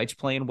 Rachaad White's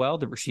playing well.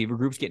 The receiver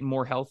group's getting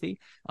more healthy.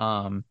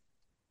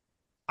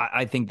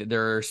 I think that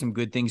there are some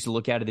good things to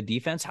look at the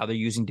defense, how they're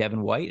using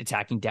Devin White,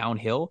 attacking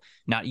downhill,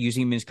 not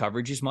using him in his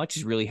coverage as much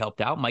has really helped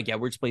out. Mike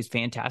Edwards plays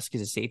fantastic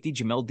as a safety.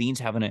 Jamel Dean's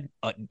having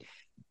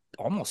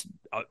almost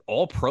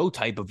all-pro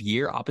type of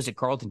year opposite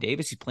Carlton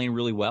Davis. He's playing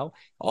really well.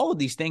 All of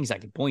these things I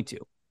can point to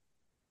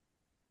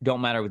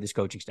don't matter with this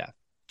coaching staff.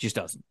 Just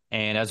doesn't.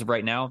 And as of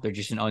right now, they're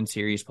just an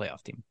unserious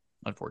playoff team,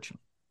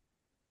 unfortunately.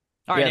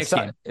 All right, next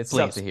game. It's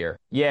tough to hear.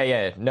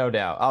 Yeah, no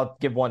doubt. I'll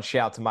give one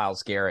shout to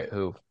Myles Garrett,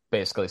 who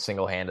basically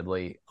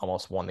single-handedly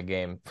almost won the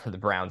game for the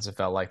Browns. It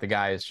felt like the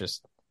guy is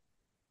just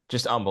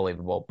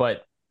unbelievable.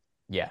 But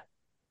yeah,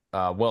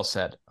 well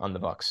said on the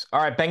Bucs.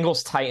 All right,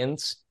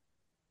 Bengals-Titans.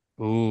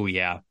 Ooh,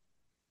 yeah.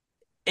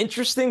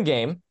 Interesting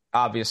game,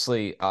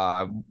 obviously.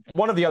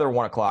 One of the other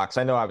 1 o'clocks.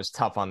 I know I was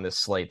tough on this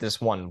slate. This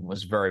one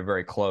was very,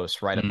 very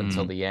close right up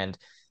until the end.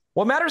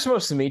 What matters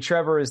most to me,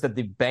 Trevor, is that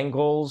the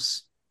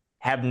Bengals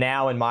have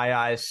now, in my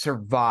eyes,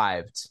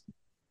 survived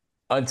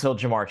until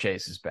Ja'Marr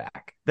Chase is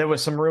back. There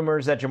was some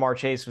rumors that Ja'Marr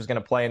Chase was going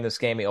to play in this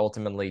game. He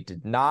ultimately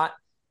did not.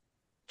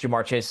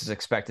 Ja'Marr Chase is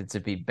expected to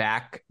be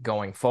back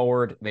going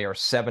forward. They are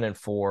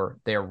 7-4.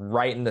 They are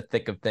right in the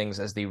thick of things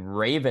as the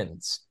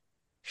Ravens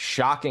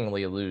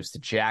shockingly lose to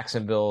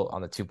Jacksonville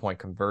on the 2-point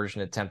conversion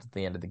attempt at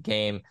the end of the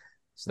game.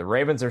 So the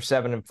Ravens are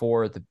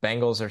 7-4. The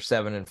Bengals are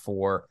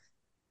 7-4.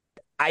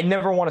 I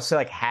never want to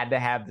say had to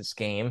have this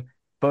game,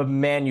 but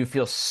man, you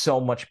feel so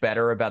much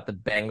better about the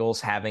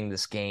Bengals having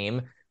this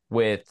game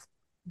with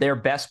their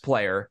best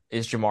player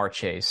is Ja'Marr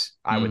Chase,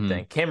 I would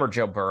think. Him or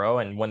Joe Burrow,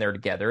 and when they're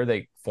together,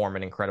 they form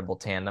an incredible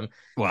tandem.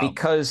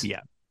 Because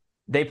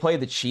they play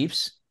the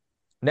Chiefs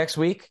next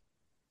week.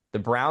 The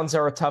Browns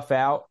are a tough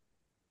out.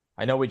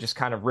 I know we just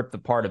kind of ripped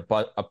apart the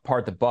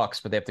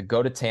Bucs, but they have to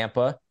go to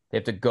Tampa. They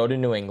have to go to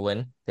New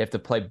England. They have to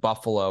play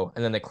Buffalo,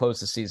 and then they close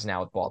the season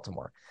out with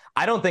Baltimore.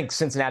 I don't think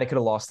Cincinnati could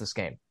have lost this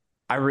game.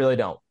 I really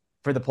don't,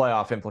 for the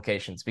playoff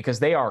implications, because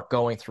they are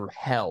going through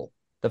hell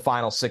the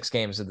final 6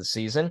 games of the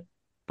season.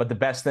 But the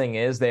best thing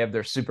is they have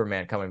their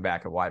Superman coming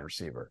back at wide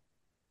receiver.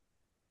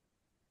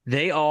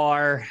 They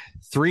are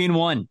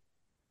 3-1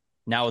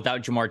 now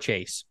without Ja'Marr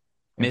Chase.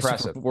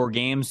 Impressive. Missed 4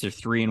 games. They're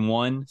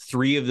 3-1.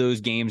 3 of those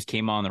games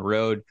came on the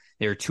road.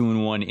 They're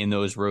 2-1 in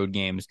those road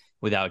games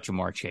without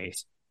Ja'Marr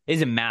Chase.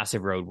 It's a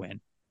massive road win.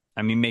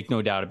 I mean, make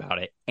no doubt about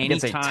it.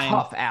 It's a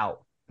tough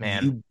out,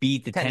 man. You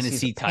beat the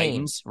Tennessee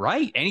Titans,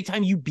 right?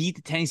 Anytime you beat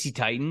the Tennessee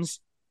Titans,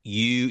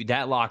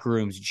 that locker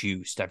room's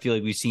juiced. I feel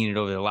like we've seen it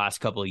over the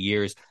last couple of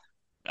years.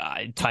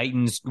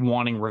 Titans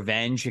wanting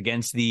revenge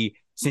against the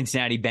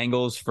Cincinnati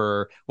Bengals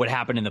for what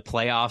happened in the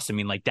playoffs. I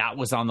mean, that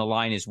was on the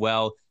line as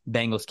well.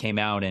 Bengals came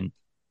out and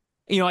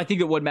I think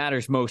that what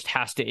matters most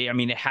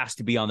it has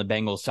to be on the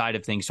Bengals side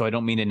of things. So I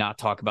don't mean to not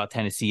talk about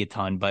Tennessee a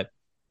ton, but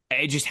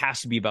it just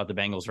has to be about the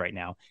Bengals right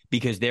now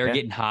because they're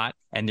getting hot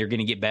and they're going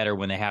to get better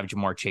when they have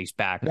Ja'Marr Chase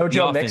back. No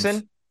Joe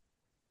Mixon?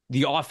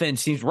 The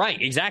offense seems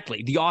right.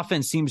 Exactly. The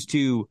offense seems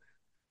to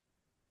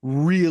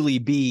really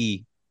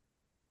be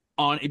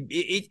on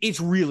it's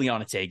really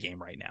on its A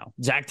game right now.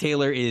 Zach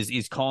Taylor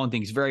is calling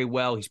things very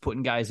well. He's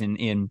putting guys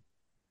in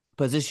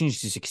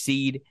positions to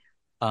succeed.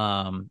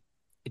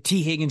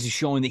 T. Higgins is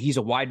showing that he's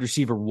a wide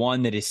receiver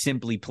 1 that is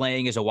simply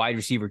playing as a wide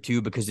receiver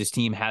 2 because this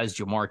team has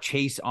Ja'Marr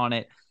Chase on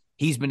it.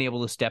 He's been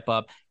able to step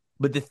up.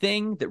 But the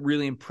thing that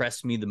really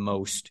impressed me the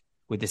most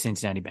with the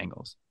Cincinnati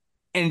Bengals,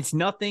 and it's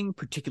nothing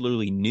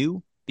particularly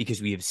new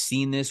because we have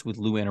seen this with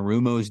Lou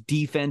Anarumo's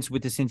defense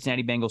with the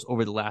Cincinnati Bengals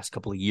over the last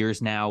couple of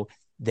years now,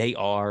 they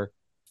are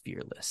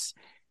fearless.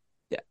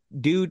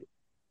 Dude,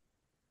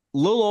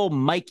 little old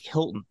Mike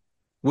Hilton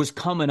was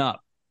coming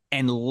up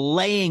and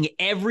laying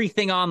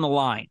everything on the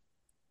line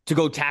to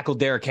go tackle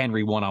Derrick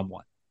Henry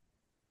one-on-one.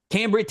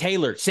 Cambridge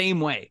Taylor, same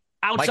way.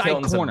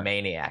 Outside corner. A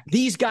maniac.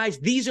 These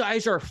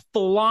guys are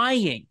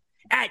flying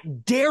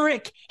at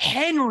Derrick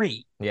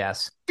Henry.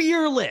 Yes.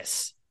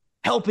 Fearless.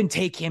 Helping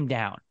take him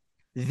down.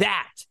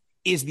 That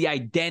is the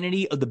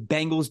identity of the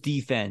Bengals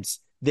defense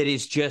that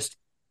is just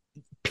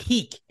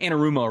peak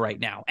Anarumo right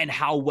now and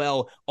how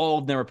well all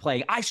of them are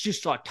playing. I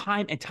just saw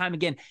time and time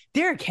again.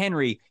 Derrick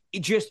Henry,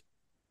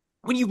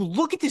 when you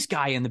look at this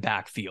guy in the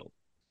backfield,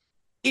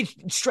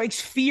 it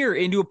strikes fear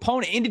into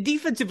opponent, into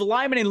defensive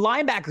linemen and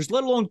linebackers,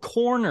 let alone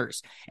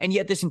corners. And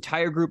yet this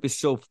entire group is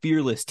so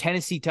fearless.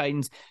 Tennessee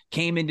Titans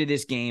came into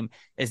this game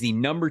as the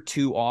number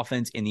 2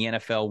 offense in the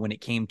NFL when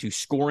it came to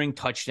scoring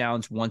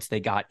touchdowns once they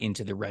got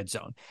into the red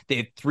zone. They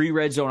had 3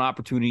 red zone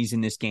opportunities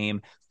in this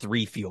game,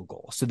 3 field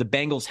goals. So the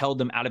Bengals held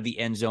them out of the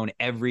end zone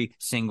every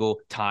single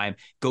time.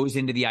 Goes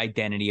into the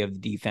identity of the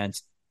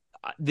defense.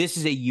 This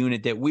is a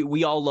unit that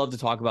we all love to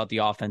talk about the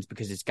offense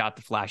because it's got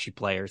the flashy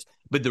players.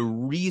 But the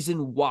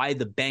reason why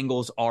the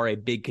Bengals are a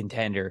big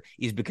contender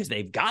is because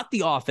they've got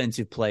the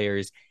offensive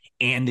players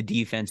and the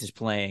defense is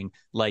playing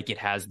like it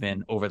has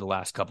been over the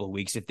last couple of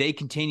weeks. If they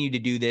continue to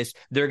do this,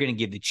 they're going to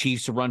give the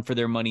Chiefs a run for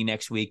their money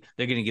next week.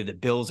 They're going to give the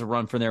Bills a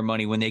run for their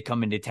money when they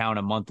come into town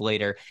a month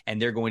later,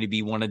 and they're going to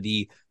be one of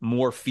the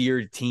more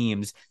feared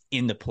teams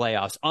in the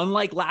playoffs.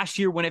 Unlike last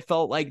year when it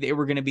felt like they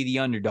were going to be the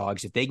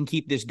underdogs. If they can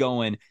keep this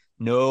going,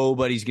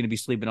 nobody's going to be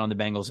sleeping on the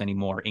Bengals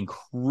anymore.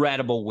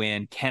 Incredible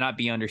win. Cannot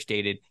be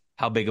understated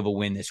how big of a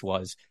win this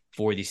was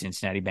for the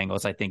Cincinnati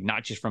Bengals. I think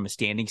not just from a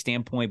standing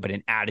standpoint, but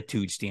an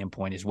attitude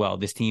standpoint as well.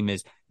 This team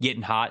is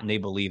getting hot and they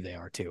believe they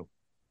are too.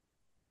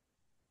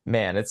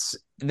 Man,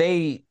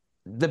 the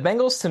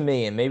Bengals to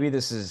me, and maybe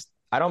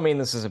I don't mean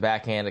this as a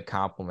backhanded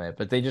compliment,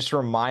 but they just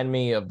remind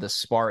me of the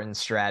Spartan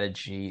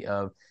strategy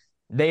of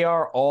they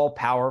are all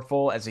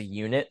powerful as a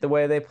unit the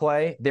way they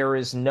play. There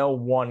is no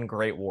one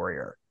great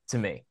warrior to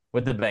me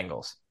with the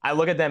Bengals. I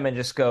look at them and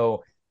just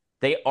go,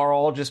 they are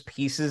all just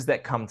pieces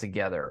that come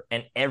together,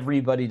 and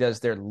everybody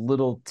does their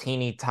little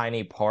teeny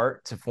tiny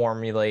part to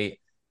formulate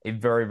a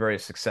very, very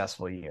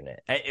successful unit.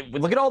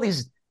 Look at all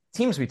these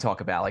teams we talk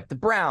about, like the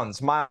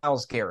Browns,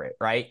 Myles Garrett,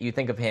 right? You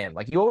think of him.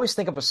 Like you always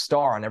think of a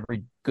star on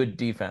every good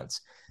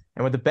defense.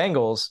 And with the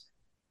Bengals,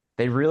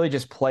 they really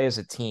just play as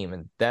a team,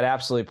 and that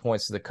absolutely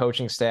points to the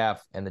coaching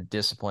staff and the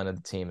discipline of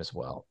the team as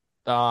well.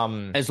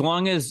 As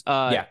long as go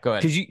ahead.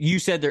 Because you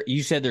said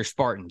they're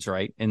Spartans,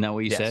 right? Isn't that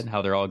what you said?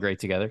 How they're all great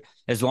together.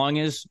 As long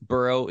as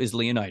Burrow is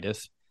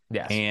Leonidas,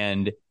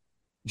 and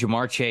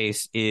Ja'Marr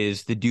Chase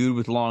is the dude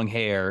with long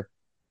hair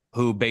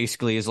who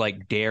basically is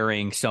like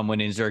daring someone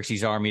in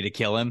Xerxes' army to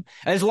kill him.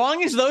 As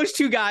long as those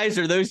two guys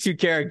are those two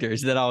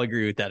characters, then I'll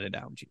agree with that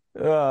analogy.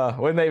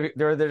 When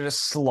they're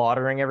just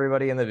slaughtering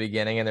everybody in the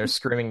beginning and they're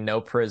screaming "No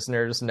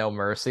prisoners, no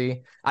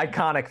mercy."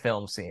 Iconic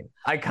film scene.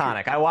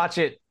 Iconic. I watch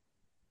it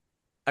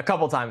a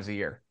couple times a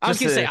year. I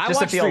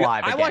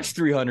watch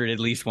 300 at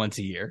least once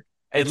a year.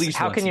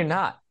 How can you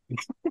not?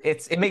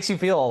 It makes you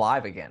feel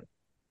alive again.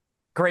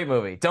 Great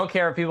movie. Don't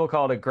care if people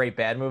call it a great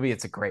bad movie.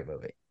 It's a great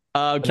movie.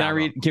 Can I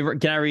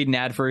read an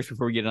ad first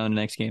before we get on the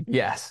next game?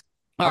 Yes.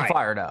 I'm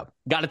fired up.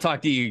 Got to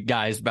talk to you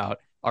guys about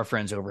our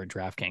friends over at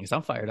DraftKings.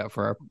 I'm fired up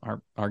for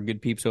our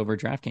good peeps over at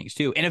DraftKings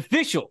too. An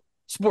official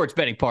sports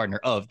betting partner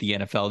of the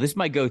NFL. This is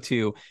my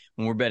go-to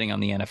when we're betting on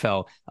the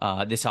NFL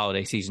this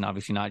holiday season.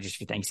 Obviously not just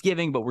for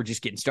Thanksgiving, but we're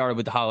just getting started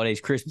with the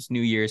holidays, Christmas,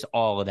 New Year's,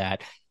 all of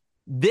that.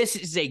 This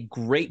is a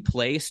great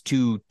place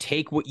to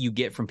take what you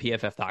get from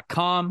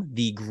PFF.com,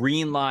 the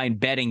Green Line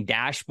betting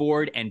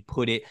dashboard, and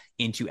put it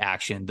into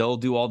action. They'll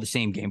do all the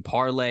same game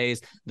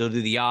parlays. They'll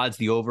do the odds,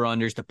 the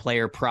over-unders, the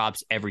player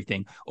props,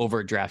 everything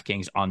over at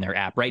DraftKings on their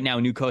app. Right now,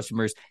 new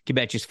customers can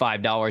bet just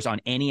 $5 on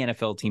any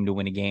NFL team to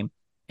win a game,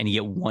 and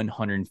you get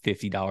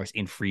 $150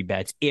 in free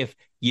bets if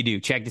you do.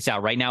 Check this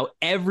out. Right now,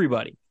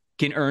 everybody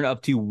can earn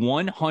up to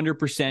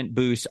 100%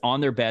 boost on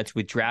their bets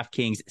with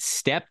DraftKings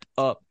stepped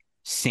up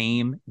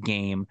same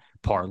game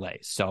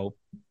parlays. So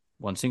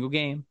one single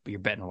game, but you're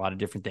betting a lot of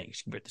different things.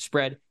 You can bet the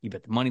spread, you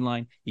bet the money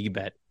line, you can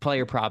bet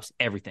player props,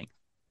 everything.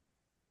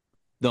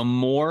 The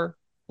more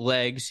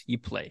legs you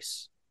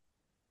place,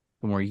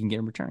 the more you can get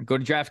in return. Go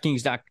to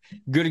DraftKings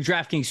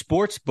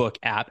Sportsbook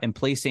app and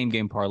play same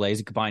game parlays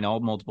and combine all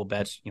multiple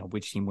bets,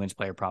 which team wins,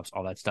 player props,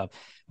 all that stuff.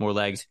 More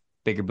legs,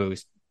 bigger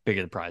boost,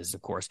 bigger the prizes,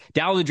 of course.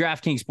 Download the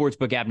DraftKings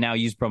Sportsbook app now.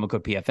 Use promo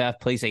code PFF.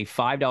 Place a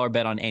 $5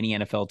 bet on any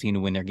NFL team to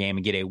win their game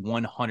and get a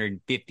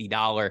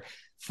 $150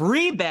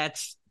 free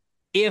bets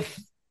if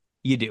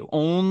you do.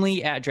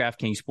 Only at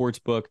DraftKings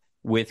Sportsbook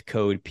with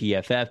code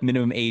PFF.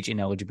 Minimum age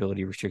and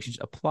eligibility restrictions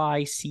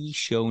apply. See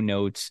show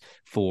notes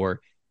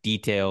for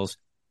details.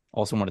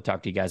 Also want to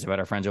talk to you guys about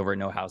our friends over at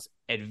No House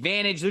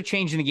Advantage. They're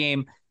changing the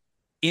game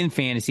in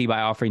fantasy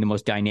by offering the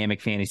most dynamic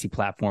fantasy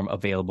platform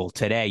available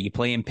today. You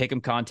play in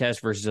pick'em contests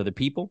versus other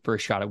people for a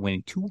shot at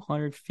winning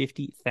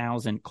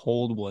 250,000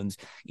 cold ones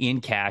in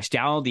cash.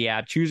 Download the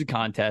app, choose a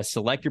contest,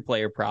 select your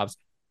player props,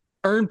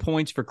 earn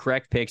points for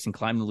correct picks, and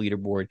climb the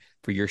leaderboard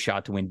for your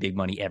shot to win big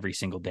money every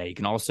single day. You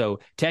can also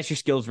test your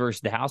skills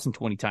versus the house and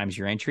 20 times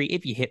your entry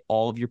if you hit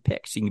all of your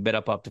picks. You can bet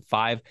up to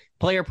 5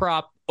 player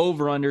prop,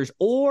 over-unders,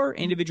 or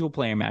individual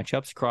player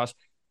matchups across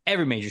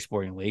every major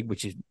sporting league,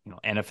 which is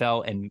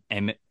NFL and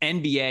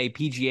NBA,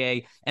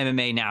 PGA,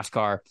 MMA,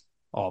 NASCAR,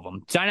 all of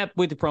them. Sign up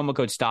with the promo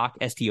code STOCK,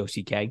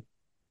 STOCK,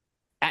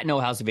 at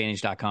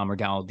nohouseadvantage.com or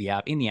download the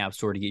app in the App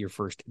Store to get your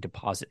first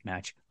deposit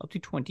match up to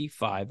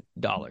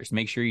 $25.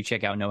 Make sure you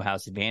check out No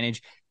House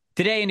Advantage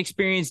today and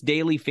experience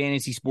daily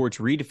fantasy sports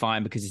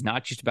redefined, because it's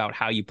not just about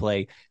how you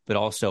play, but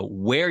also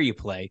where you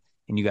play.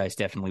 And you guys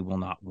definitely will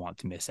not want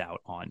to miss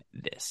out on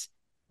this.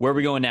 Where are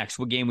we going next?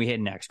 What game we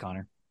hitting next,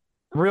 Connor?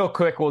 Real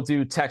quick, we'll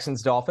do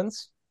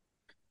Texans-Dolphins.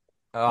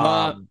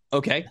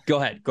 Okay,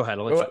 go ahead.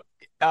 I'll let you.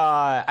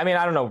 I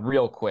don't know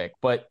real quick,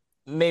 but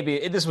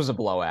maybe this was a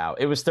blowout.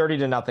 It was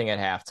 30-0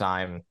 at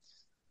halftime.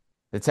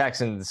 The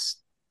Texans,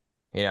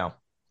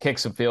 kicked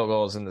some field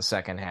goals in the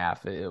second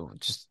half.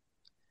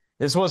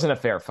 This wasn't a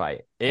fair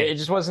fight. It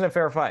just wasn't a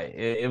fair fight.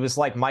 It was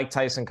like Mike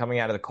Tyson coming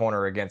out of the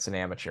corner against an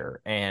amateur.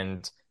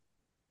 And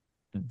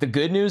the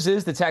good news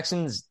is the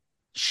Texans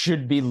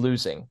should be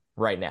losing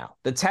right now.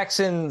 The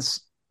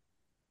Texans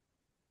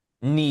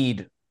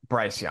need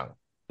Bryce Young,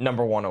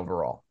 number 1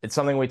 overall. It's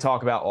something we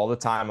talk about all the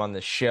time on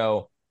this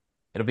show.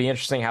 It'll be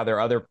interesting how their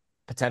other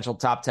potential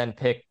top 10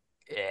 pick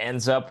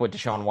ends up with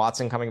Deshaun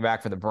Watson coming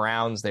back for the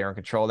Browns. They are in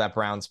control of that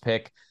Browns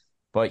pick.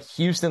 But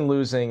Houston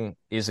losing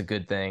is a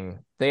good thing.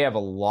 They have a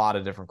lot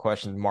of different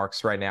question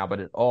marks right now, but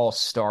it all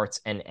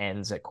starts and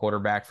ends at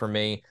quarterback for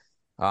me.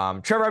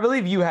 Trevor, I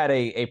believe you had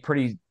a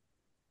pretty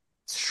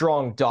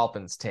strong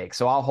Dolphins take,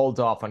 so I'll hold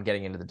off on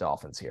getting into the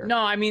Dolphins here. No,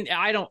 I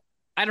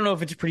don't know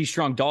if it's a pretty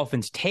strong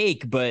Dolphins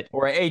take, but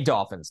or a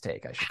Dolphins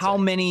take, I should say. How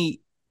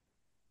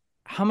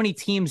many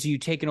teams are you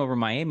taking over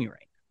Miami right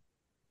now?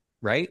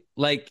 Right?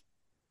 Like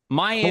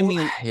Miami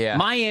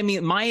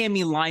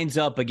lines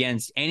up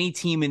against any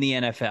team in the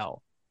NFL.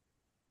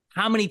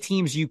 How many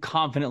teams are you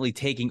confidently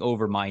taking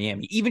over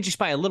Miami, even just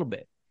by a little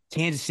bit?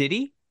 Kansas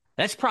City?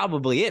 That's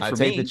probably it for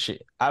me.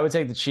 I would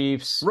take the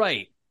Chiefs.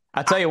 Right.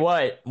 I'll tell you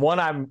what, one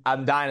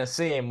I'm dying to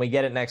see, and we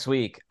get it next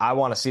week. I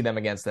want to see them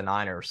against the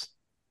Niners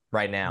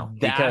right now,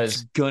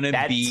 because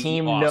that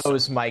team awesome.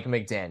 knows Mike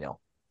McDaniel.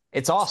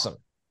 It's awesome.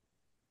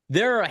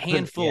 There are a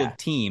handful of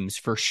teams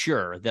for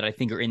sure that I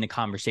think are in the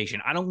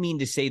conversation. I don't mean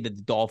to say that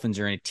the Dolphins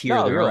are in a tier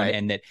of their own,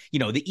 and that,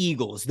 the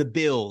Eagles, the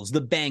Bills,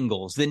 the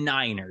Bengals, the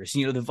Niners,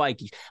 the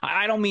Vikings.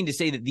 I don't mean to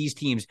say that these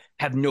teams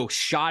have no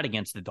shot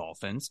against the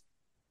Dolphins.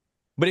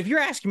 But if you're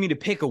asking me to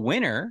pick a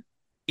winner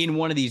in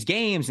one of these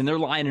games and they're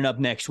lining up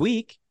next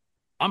week,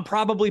 I'm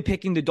probably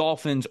picking the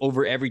Dolphins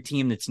over every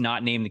team that's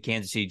not named the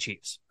Kansas City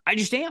Chiefs. I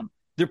just am.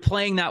 They're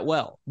playing that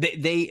well.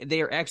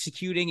 They are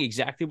executing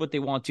exactly what they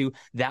want to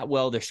that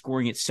well. They're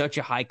scoring at such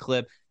a high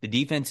clip. The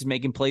defense is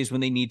making plays when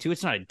they need to.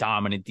 It's not a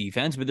dominant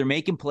defense, but they're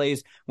making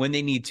plays when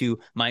they need to.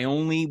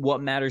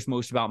 What matters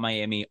most about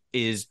Miami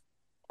is,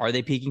 are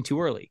they peaking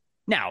too early?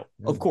 Now,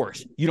 of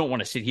course, you don't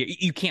want to sit here.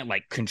 You can't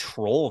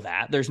control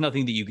that. There's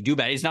nothing that you can do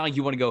about it. It's not like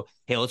you want to go,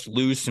 hey, let's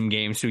lose some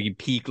games so you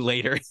peak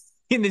later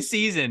in the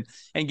season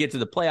and get to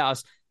the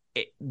playoffs.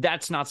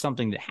 That's not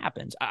something that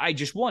happens. I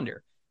just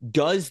wonder,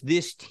 does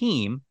this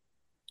team,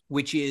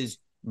 which is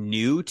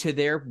new to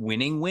their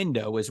winning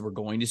window as we're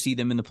going to see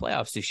them in the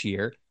playoffs this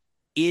year,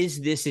 is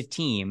this a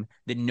team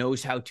that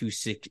knows how to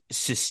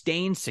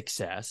sustain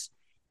success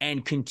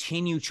and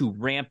continue to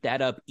ramp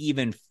that up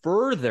even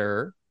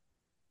further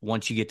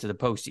once you get to the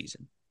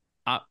postseason?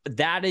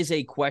 That is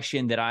a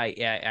question that I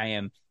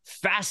am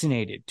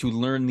fascinated to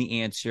learn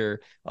the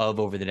answer of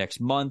over the next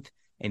month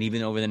and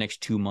even over the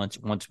next 2 months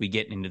once we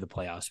get into the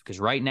playoffs. Because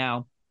right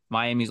now,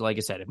 Miami's, like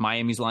I said, if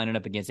Miami's lining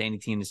up against any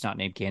team that's not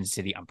named Kansas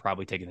City, I'm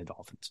probably taking the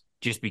Dolphins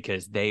just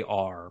because they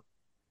are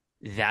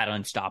that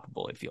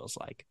unstoppable, it feels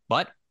like.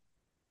 But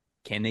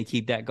can they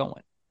keep that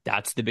going?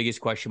 That's the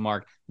biggest question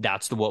mark.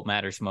 That's what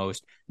matters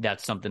most.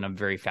 That's something I'm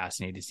very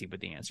fascinated to see what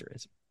the answer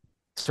is.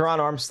 Teron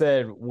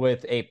Armstead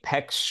with a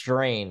pec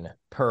strain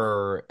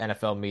per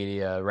NFL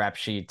media rap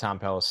sheet, Tom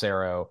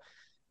Pelissero.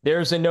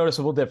 There's a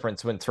noticeable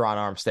difference when Teron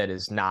Armstead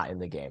is not in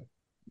the game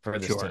for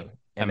this team.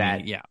 And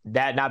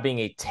that not being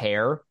a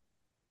tear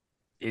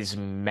is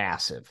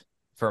massive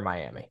for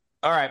Miami.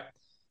 All right.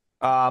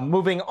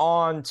 Moving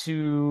on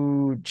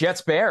to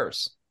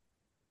Jets-Bears.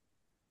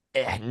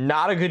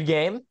 Not a good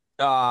game.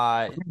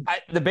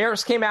 The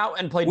Bears came out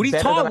and played. What are you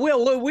talking? What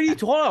are you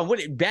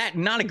talking about?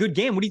 Not a good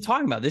game. What are you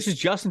talking about? This is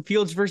Justin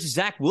Fields versus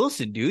Zach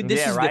Wilson, dude.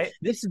 This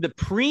is the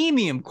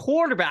premium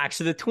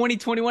quarterbacks of the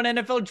 2021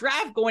 NFL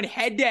Draft going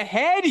head to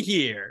head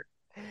here.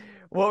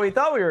 Well, we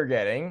thought we were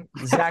getting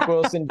Zach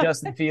Wilson,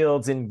 Justin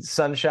Fields, and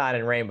sunshine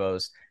and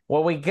rainbows.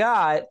 What we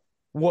got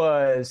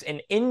was an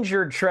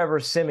injured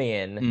Trevor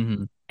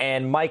Siemian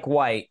and Mike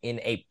White in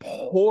a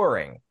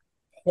pouring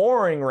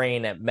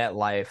rain at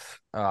MetLife,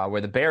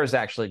 where the Bears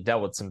actually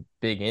dealt with some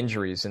big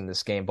injuries in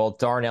this game. Both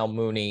Darnell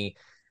Mooney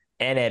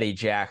and Eddie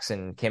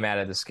Jackson came out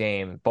of this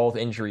game. Both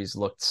injuries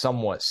looked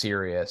somewhat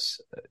serious.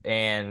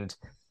 And,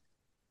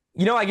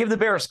 I give the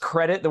Bears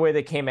credit the way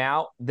they came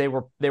out. They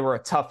were a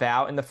tough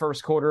out in the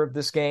first quarter of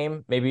this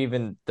game, maybe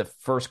even the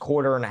first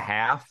quarter and a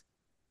half.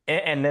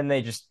 And then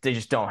they just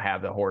don't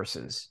have the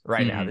horses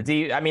right now.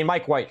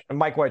 Mike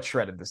White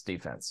shredded this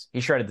defense. He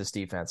shredded this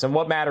defense. And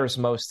what matters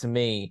most to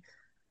me,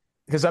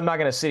 because I'm not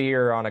going to sit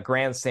here on a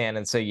grandstand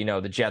and say,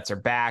 the Jets are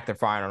back. They're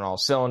firing on all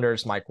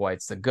cylinders. Mike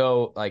White's the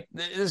GOAT. Like,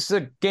 this is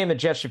a game the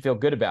Jets should feel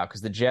good about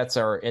because the Jets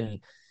are in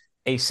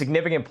a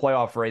significant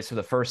playoff race for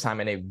the first time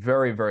in a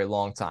very, very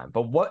long time.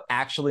 But what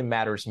actually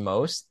matters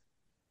most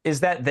is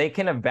that they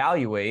can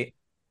evaluate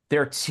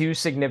their two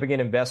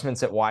significant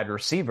investments at wide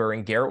receiver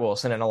in Garrett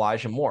Wilson and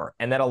Elijah Moore,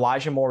 and that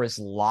Elijah Moore is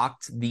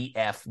locked the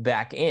F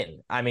back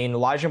in.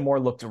 Elijah Moore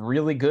looked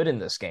really good in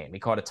this game. He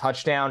caught a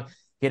touchdown.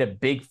 He had a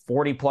big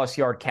 40-plus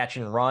yard catch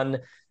and run.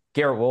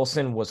 Garrett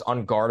Wilson was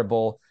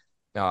unguardable.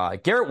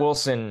 Garrett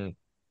Wilson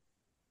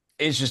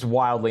is just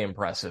wildly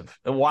impressive.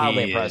 And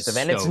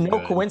it's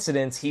no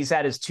coincidence he's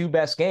had his two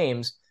best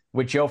games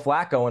with Joe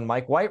Flacco and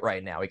Mike White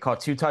right now. He caught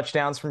 2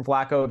 touchdowns from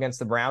Flacco against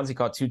the Browns. He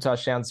caught 2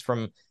 touchdowns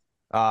from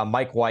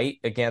Mike White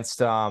against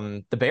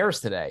the Bears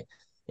today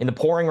in the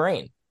pouring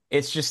rain.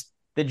 It's just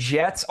the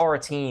Jets are a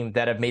team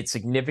that have made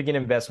significant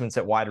investments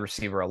at wide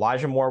receiver.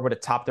 Elijah Moore with a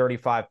top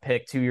 35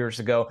 pick 2 years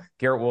ago.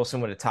 Garrett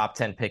Wilson with a top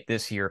 10 pick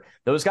this year.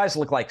 Those guys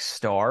look like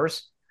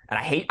stars. And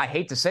I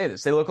hate to say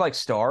this. They look like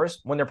stars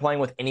when they're playing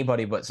with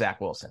anybody but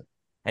Zach Wilson.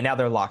 And now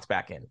they're locked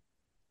back in.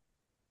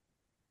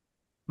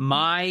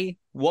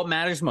 What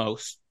matters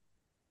most,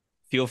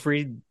 feel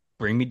free to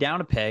bring me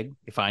down a peg.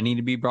 If I need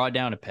to be brought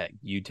down a peg,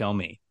 you tell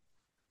me.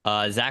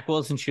 Zach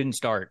Wilson shouldn't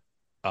start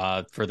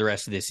for the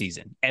rest of this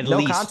season.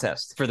 No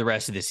contest for the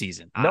rest of the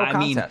season. No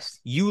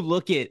contest. You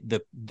look at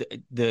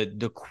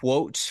the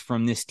quotes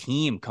from this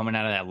team coming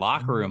out of that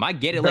locker room. I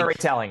get it. Very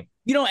telling.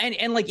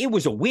 And like it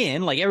was a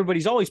win. Like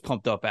everybody's always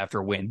pumped up after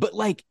a win. But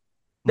like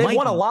they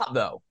won a lot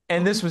though,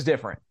 and this was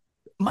different.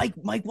 Mike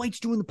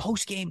White's doing the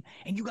post game,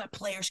 and you got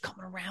players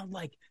coming around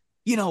like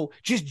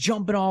just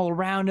jumping all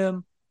around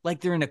him like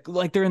they're in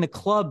the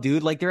club,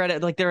 dude. Like they're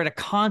at a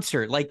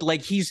concert. Like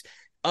he's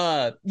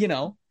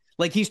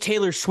like he's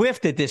Taylor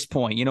Swift at this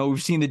point.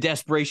 We've seen the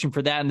desperation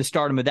for that and the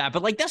stardom of that.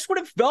 But like that's what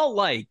it felt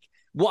like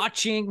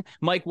watching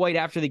Mike White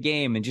after the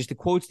game and just the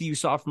quotes that you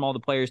saw from all the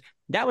players.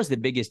 That was the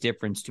biggest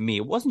difference to me.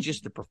 It wasn't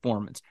just the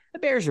performance. The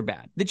Bears are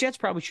bad. The Jets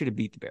probably should have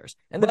beat the Bears.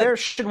 And the Bears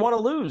should want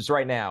to lose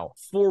right now.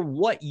 For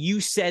what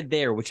you said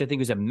there, which I think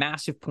was a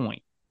massive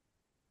point,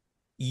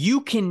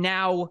 you can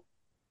now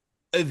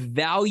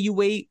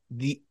evaluate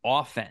the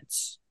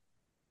offense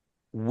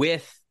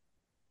with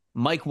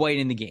Mike White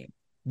in the game.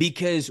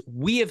 Because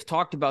we have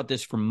talked about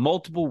this for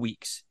multiple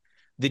weeks.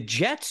 The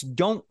Jets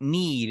don't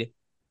need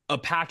a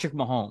Patrick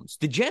Mahomes.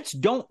 The Jets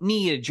don't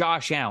need a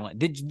Josh Allen.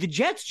 The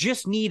Jets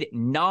just need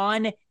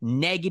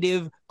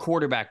non-negative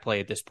quarterback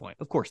play at this point.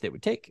 Of course, they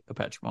would take a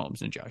Patrick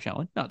Mahomes and a Josh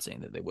Allen. Not saying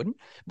that they wouldn't.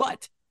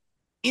 But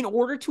in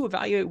order to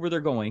evaluate where they're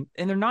going,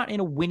 and they're not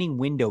in a winning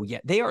window yet.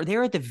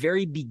 They're at the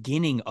very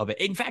beginning of it.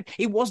 In fact,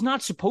 it was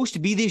not supposed to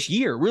be this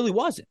year. It really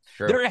wasn't.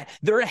 Sure.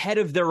 They're ahead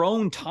of their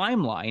own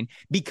timeline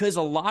because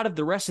a lot of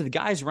the rest of the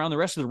guys around the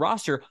rest of the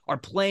roster are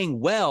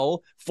playing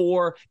well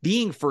for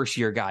being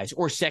first-year guys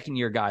or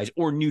second-year guys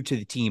or new to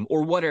the team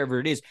or whatever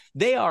it is.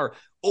 They are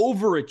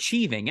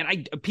overachieving.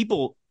 And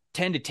people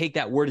tend to take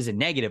that word as a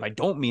negative. I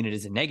don't mean it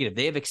as a negative.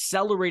 They have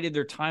accelerated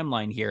their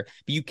timeline here,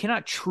 but you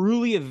cannot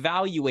truly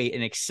evaluate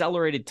an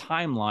accelerated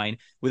timeline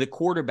with a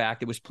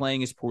quarterback that was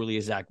playing as poorly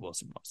as Zach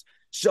Wilson was.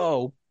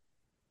 So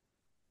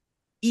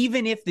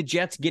even if the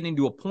Jets get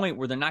into a point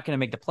where they're not going to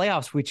make the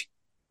playoffs, which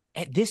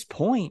at this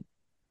point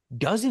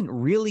doesn't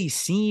really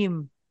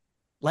seem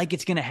like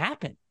it's going to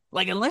happen.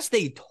 Like, unless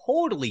they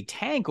totally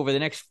tank over the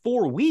next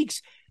 4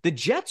 weeks, the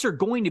Jets are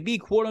going to be,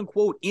 quote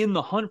unquote, in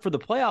the hunt for the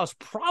playoffs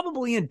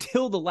probably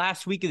until the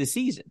last week of the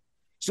season.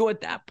 So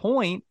at that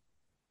point,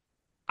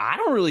 I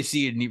don't really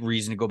see any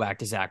reason to go back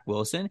to Zach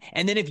Wilson.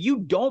 And then if you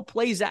don't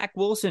play Zach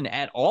Wilson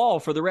at all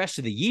for the rest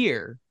of the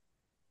year,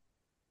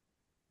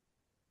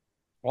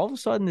 all of a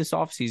sudden this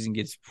offseason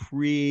gets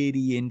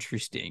pretty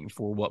interesting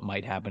for what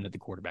might happen at the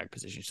quarterback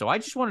position. So I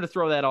just wanted to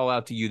throw that all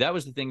out to you. That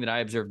was the thing that I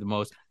observed the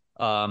most.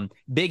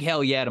 Big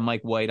hell yeah to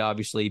Mike White,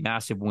 obviously.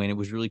 Massive win. It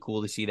was really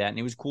cool to see that. And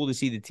it was cool to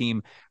see the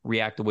team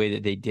react the way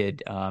that they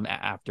did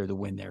after the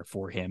win there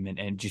for him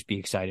and just be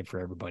excited for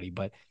everybody.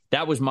 But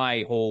that was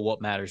my whole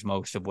what matters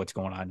most of what's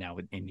going on now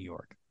in New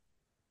York.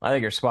 I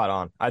think you're spot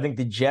on. I think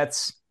the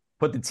Jets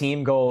put the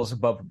team goals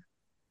above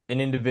an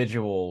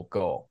individual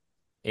goal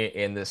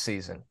in this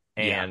season.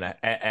 And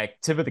a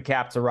tip of the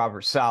cap to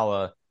Robert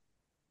Saleh,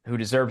 who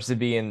deserves to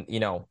be in,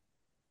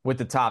 with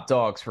the top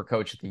dogs for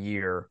Coach of the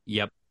Year.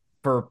 Yep.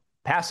 For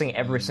passing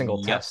every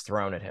single test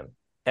thrown at him.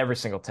 Every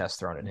single test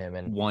thrown at him.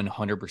 And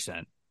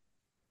 100%.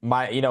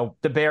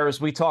 The Bears,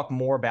 we talk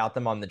more about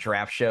them on the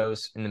draft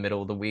shows in the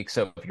middle of the week.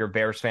 So if you're a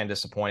Bears fan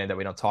disappointed that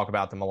we don't talk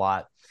about them a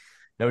lot,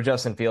 no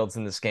Justin Fields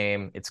in this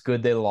game. It's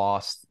good they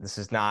lost.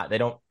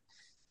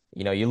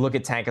 You look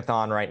at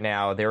Tankathon right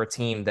now. They're a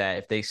team that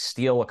if they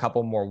steal a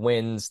couple more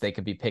wins, they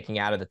could be picking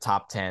out of the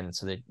top 10.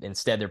 So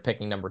instead they're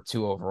picking number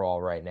 2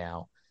 overall right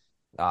now.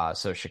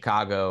 So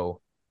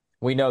Chicago,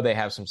 we know they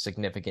have some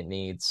significant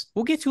needs.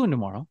 We'll get to them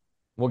tomorrow.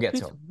 We'll get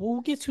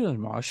to them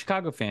tomorrow.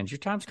 Chicago fans, your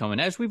time's coming.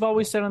 As we've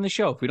always said on the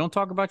show, if we don't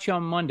talk about you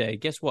on Monday,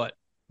 guess what?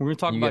 We're going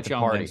to talk about you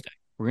on Wednesday.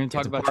 We're going to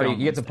talk about you.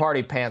 You get to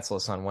party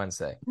pantsless on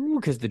Wednesday.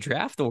 Ooh, because the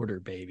draft order,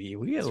 baby.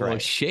 We got a little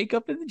shake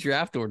up in the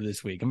draft order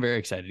this week. I'm very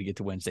excited to get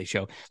to Wednesday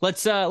show.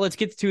 Let's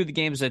get to 2 of the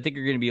games I think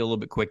are going to be a little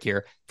bit quick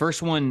here.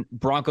 First one,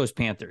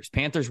 Broncos-Panthers.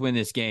 Panthers win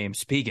this game.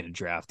 Speaking of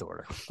draft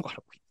order, what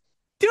are we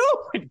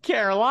doing,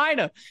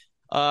 Carolina?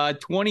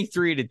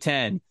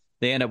 23-10.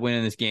 They end up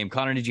winning this game.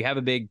 Connor, did you have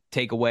a big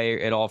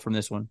takeaway at all from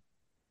this one?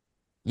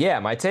 Yeah,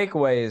 my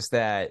takeaway is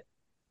that,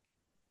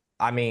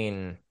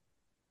 who's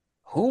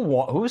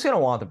going to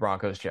want the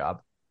Broncos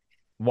job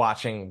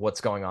watching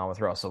what's going on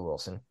with Russell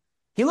Wilson?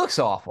 He looks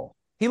awful.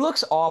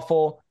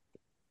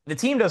 The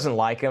team doesn't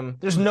like him.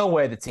 There's no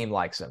way the team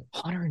likes him.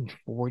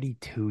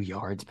 142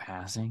 yards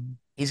passing.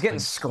 He's getting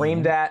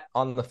screamed at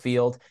on the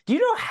field. Do you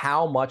know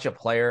how much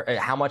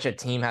a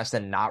team has to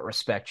not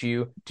respect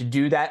you to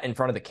do that in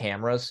front of the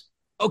cameras?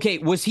 Okay,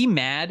 was he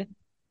mad?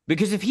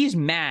 Because if he's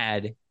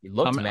mad... He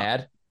looked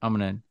mad. I'm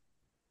going to...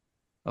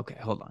 Okay,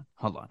 hold on.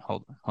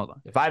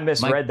 If I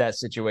misread that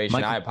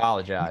situation, I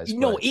apologize.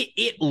 No,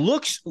 it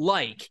looks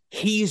like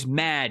he's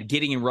mad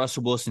getting in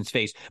Russell Wilson's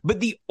face.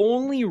 But the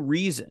only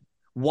reason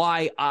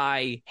why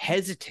I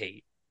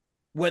hesitate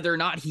whether or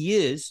not he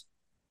is,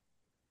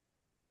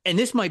 and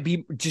this might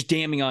be just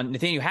damning on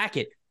Nathaniel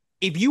Hackett,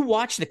 if you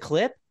watch the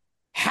clip,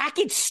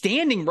 Hackett's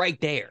standing right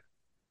there.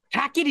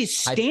 Hackett is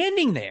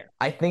standing there.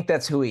 I think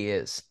that's who he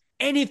is.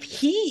 And if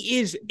he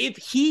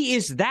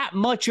is that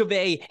much of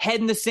a head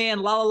in the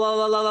sand, la la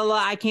la la la la,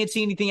 I can't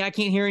see anything, I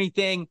can't hear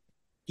anything,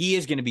 he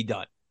is going to be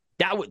done.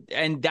 That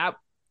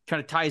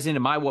kind of ties into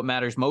my what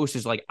matters most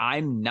is like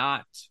I'm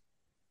not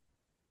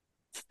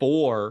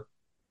for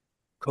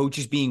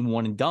coaches being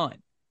one and done.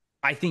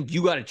 I think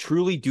you got to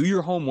truly do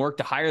your homework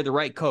to hire the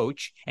right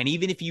coach. And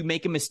even if you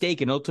make a mistake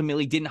and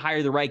ultimately didn't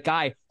hire the right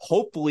guy,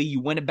 hopefully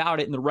you went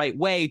about it in the right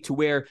way to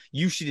where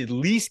you should at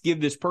least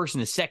give this person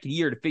a second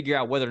year to figure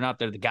out whether or not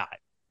they're the guy.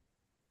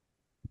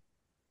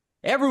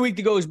 Every week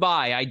that goes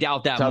by, I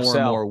doubt that more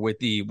and more with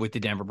the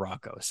Denver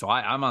Broncos. So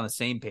I'm on the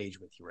same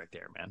page with you right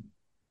there, man.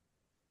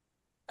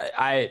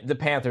 The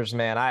Panthers,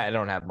 man, I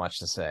don't have much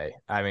to say.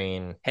 I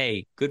mean,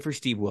 hey, good for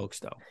Steve Wilkes,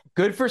 though.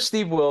 Good for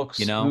Steve Wilkes,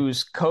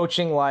 who's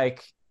coaching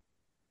like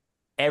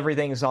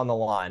everything's on the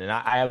line, and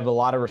I have a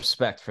lot of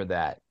respect for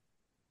that.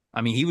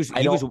 I mean, he was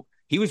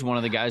one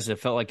of the guys that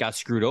felt like got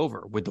screwed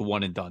over with the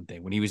one and done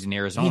thing when he was in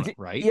Arizona,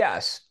 right?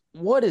 Yes.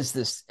 What is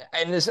this?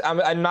 And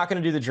I'm not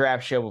going to do the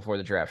draft show before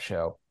the draft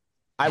show.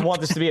 I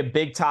want this to be a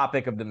big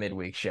topic of the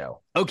midweek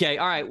show. Okay.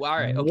 All right.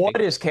 Okay. What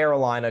is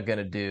Carolina going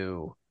to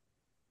do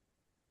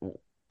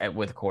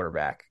with a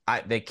quarterback?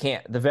 They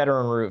can't. The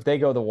veteran roof. They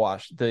go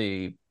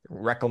the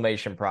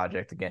reclamation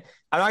project again.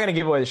 I'm not going to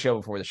give away the show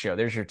before the show.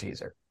 There's your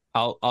teaser.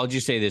 I'll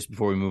just say this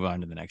before we move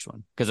on to the next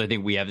one, because I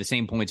think we have the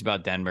same points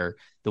about Denver.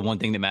 The one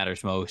thing that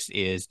matters most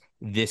is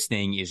this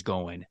thing is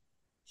going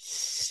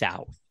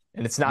south.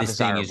 And it's not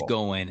desirable. This thing is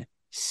going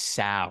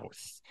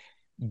south.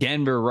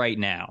 Denver right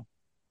now,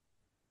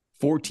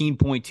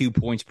 14.2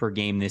 points per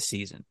game this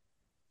season.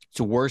 It's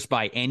the worst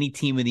by any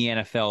team in the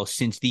NFL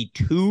since the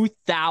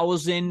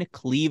 2000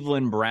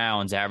 Cleveland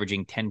Browns,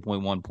 averaging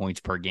 10.1 points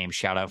per game.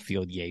 Shout out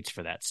Field Yates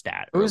for that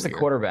stat. Who's the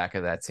quarterback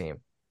of that team?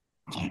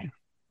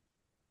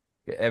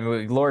 I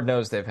mean, Lord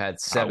knows they've had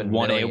 7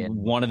 million.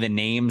 One of the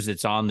names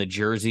that's on the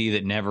jersey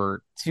that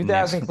never.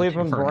 2000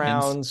 Cleveland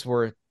Browns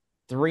were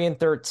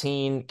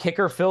 3-13.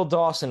 Kicker Phil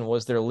Dawson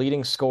was their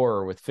leading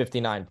scorer with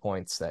 59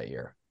 points that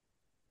year.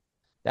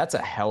 That's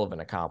a hell of an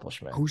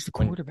accomplishment. Who's the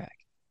quarterback?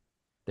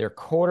 Their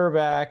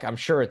quarterback, I'm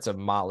sure it's a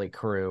motley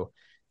crew.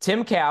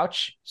 Tim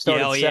Couch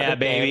started 7 games.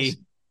 Baby.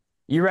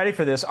 You ready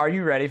for this? Are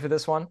you ready for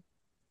this one?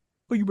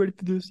 Are you ready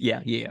for this? Yeah,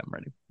 I'm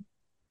ready.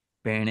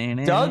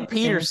 Doug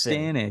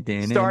Peterson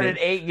started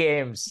 8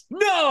 games.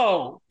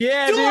 No!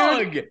 Yeah,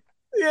 Doug! Dude.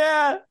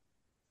 Yeah.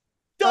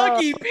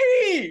 Dougie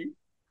P!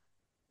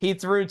 He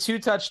threw 2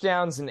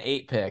 touchdowns and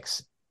 8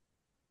 picks.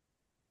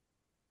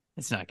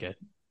 It's not good.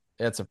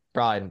 It's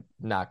probably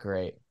not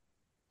great.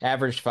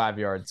 Averaged 5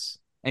 yards.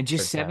 And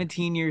just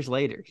 17 years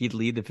later, he'd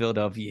lead the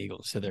Philadelphia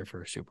Eagles to their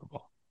first Super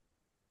Bowl.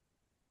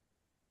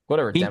 What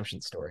a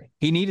redemption story.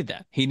 He needed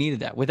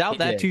that. Without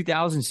that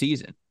 2000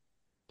 season,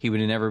 he would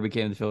have never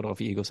became the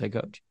Philadelphia Eagles head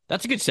coach.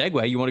 That's a good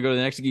segue. You want to go to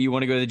the next? You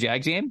want to go to the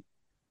Jags game?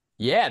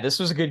 Yeah, this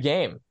was a good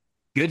game.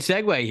 Good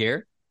segue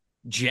here.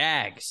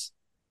 Jags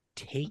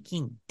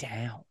taking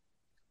down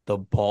the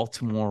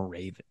Baltimore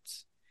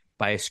Ravens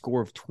by a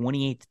score of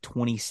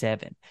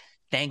 28-27,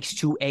 thanks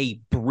to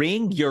a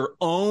bring your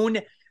own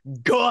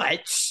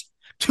guts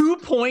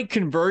 2-point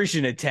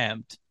conversion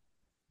attempt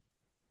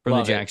from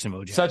the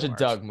Jacksonville Jaguars. Such a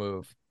Doug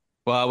move.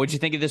 Well, what'd you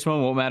think of this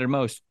one? What mattered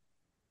most?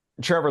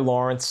 Trevor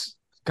Lawrence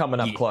coming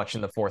up clutch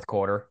in the fourth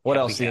quarter. What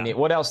else do you need?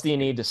 What else do you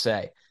need to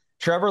say?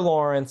 Trevor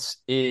Lawrence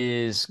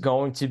is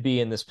going to be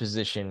in this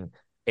position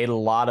a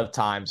lot of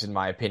times, in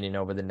my opinion,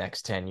 over the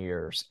next 10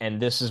 years.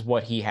 And this is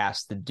what he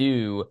has to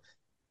do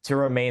to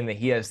remain that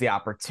he has the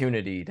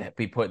opportunity to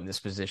be put in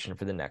this position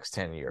for the next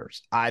 10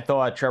 years. I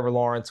thought Trevor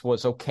Lawrence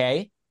was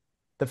okay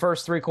the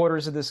first 3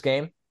 quarters of this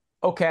game.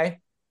 Okay.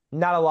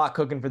 Not a lot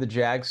cooking for the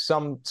Jags.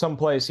 Some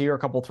plays here, a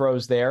couple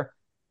throws there.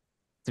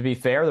 To be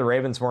fair, the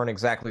Ravens weren't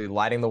exactly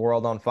lighting the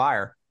world on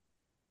fire.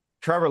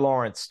 Trevor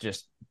Lawrence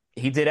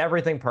he did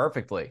everything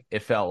perfectly,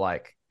 it felt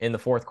like, in the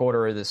fourth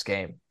quarter of this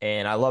game.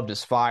 And I loved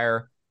his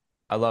fire.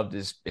 I loved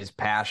his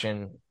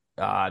passion.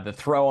 The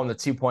throw on the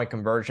 2-point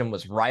conversion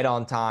was right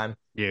on time.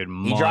 Dude,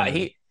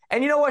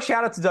 and you know what?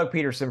 Shout out to Doug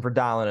Peterson for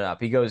dialing it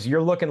up. He goes,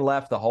 you're looking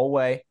left the whole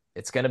way.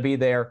 It's going to be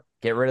there.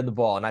 Get rid of the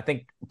ball. And I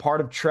think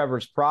part of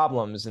Trevor's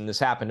problems, and this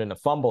happened in a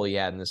fumble he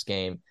had in this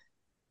game,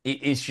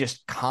 is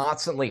just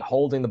constantly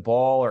holding the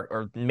ball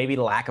or maybe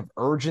lack of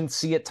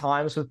urgency at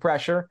times with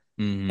pressure.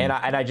 Mm-hmm. And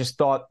I just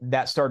thought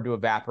that started to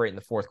evaporate in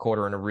the fourth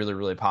quarter in a really,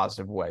 really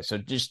positive way. So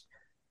just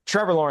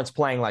Trevor Lawrence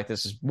playing like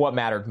this is what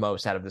mattered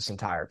most out of this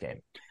entire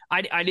game.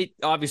 I did,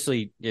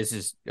 obviously, this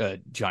is a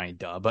giant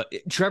duh, but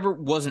Trevor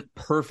wasn't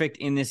perfect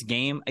in this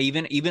game.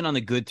 Even on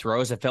the good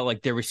throws, I felt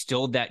like there was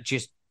still that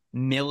just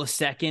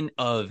millisecond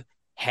of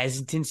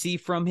hesitancy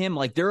from him.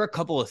 Like, there are a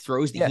couple of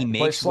throws that he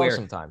makes where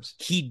sometimes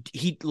he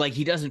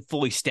doesn't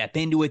fully step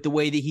into it the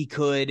way that he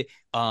could.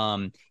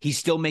 He's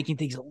still making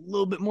things a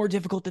little bit more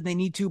difficult than they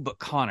need to. But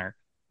Connor,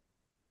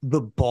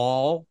 the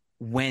ball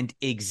went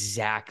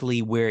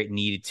exactly where it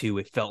needed to.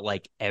 It felt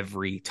like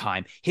every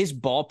time. His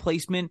ball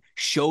placement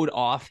showed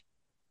off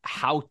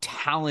how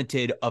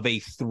talented of a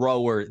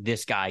thrower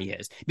this guy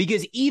is.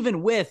 Because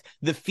even with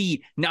the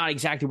feet not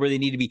exactly where they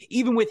need to be,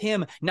 even with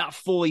him not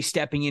fully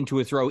stepping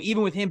into a throw,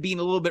 even with him being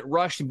a little bit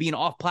rushed and being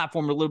off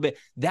platform a little bit,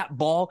 that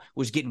ball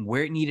was getting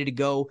where it needed to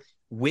go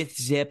with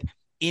zip,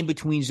 in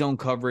between zone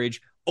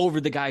coverage,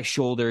 over the guy's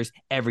shoulders,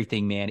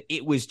 everything, man.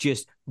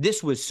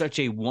 This was such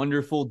a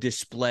wonderful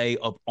display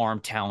of arm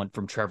talent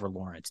from Trevor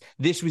Lawrence.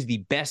 This was the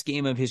best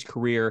game of his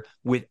career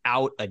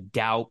without a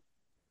doubt.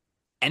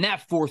 And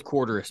that fourth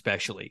quarter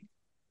especially,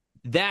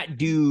 that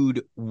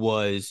dude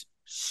was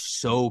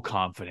so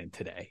confident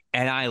today.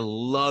 And I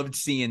loved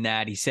seeing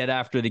that. He said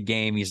after the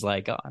game, he's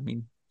like,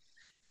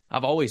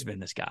 I've always been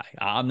this guy.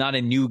 I'm not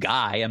a new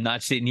guy. I'm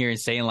not sitting here and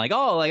saying like,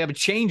 I'm a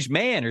changed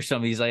man or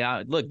something. He's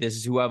like, look, this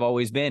is who I've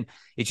always been.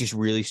 It's just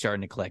really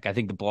starting to click. I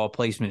think the ball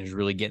placement is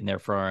really getting there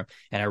for him.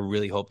 And I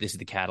really hope this is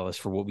the catalyst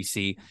for what we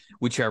see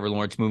with Trevor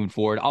Lawrence moving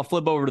forward. I'll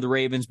flip over to the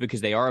Ravens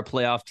because they are a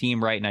playoff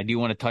team, right? And I do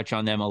want to touch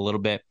on them a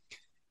little bit.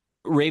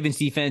 Ravens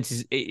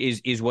defense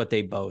is what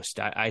they boast.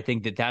 I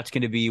think that's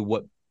going to be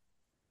what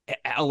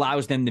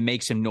allows them to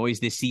make some noise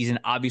this season.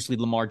 Obviously,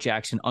 Lamar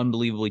Jackson,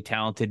 unbelievably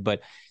talented,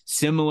 but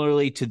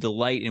similarly to the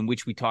light in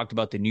which we talked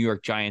about the New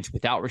York Giants,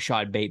 without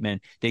Rashad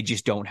Bateman, they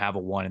just don't have a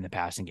one in the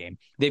passing game.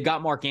 They've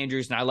got Mark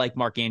Andrews, and I like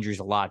Mark Andrews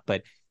a lot,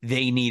 but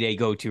they need a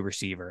go-to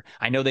receiver.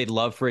 I know they'd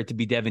love for it to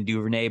be Devin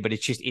Duvernay, but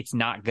it's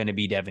not going to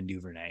be Devin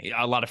Duvernay.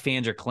 A lot of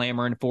fans are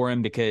clamoring for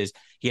him because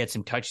he had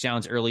some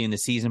touchdowns early in the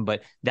season,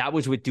 but that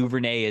was with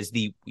Duvernay as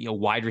the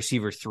wide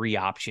receiver 3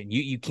 option.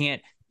 You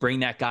can't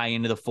bring that guy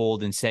into the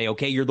fold and say,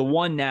 okay, you're the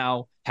one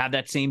now, have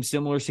that same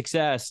similar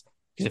success,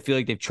 because I feel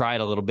like they've tried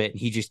a little bit. And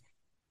he just,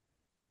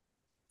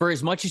 for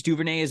as much as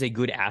Duvernay is a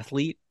good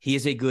athlete, he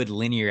is a good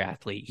linear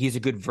athlete. He is a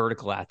good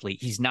vertical athlete.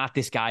 He's not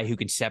this guy who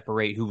can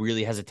separate, who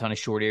really has a ton of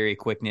short area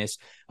quickness,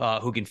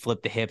 who can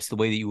flip the hips the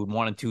way that you would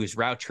want him to. His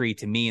route tree,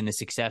 to me, and the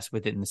success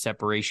with it and the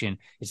separation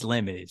is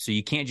limited. So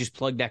you can't just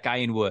plug that guy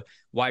into a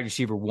wide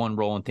receiver 1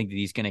 role and think that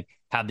he's going to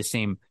have the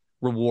same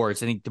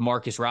rewards. I think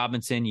DeMarcus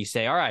Robinson, you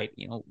say, all right,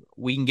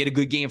 we can get a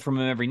good game from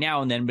him every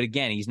now and then, but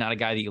again, he's not a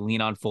guy that you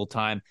lean on full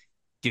time.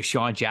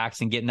 Deshaun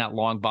Jackson getting that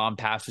long bomb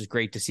pass was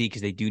great to see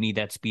because they do need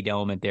that speed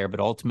element there.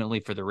 But ultimately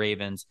for the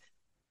Ravens,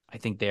 I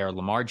think they are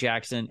Lamar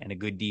Jackson and a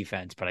good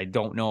defense, but I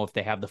don't know if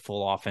they have the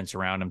full offense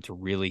around them to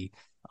really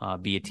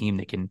be a team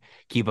that can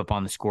keep up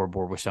on the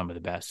scoreboard with some of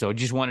the best. So I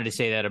just wanted to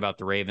say that about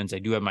the Ravens. I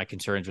do have my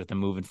concerns with them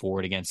moving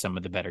forward against some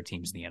of the better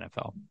teams in the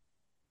NFL.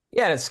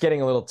 Yeah, and it's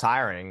getting a little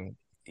tiring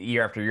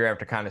year after year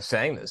after kind of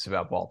saying this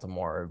about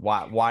Baltimore.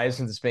 Why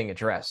isn't this being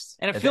addressed?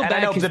 And I feel bad.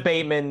 I know the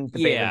Bateman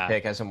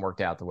pick hasn't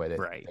worked out the way they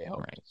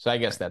hoped. Right. So I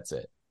guess that's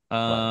it.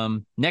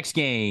 Next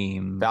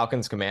game.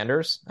 Falcons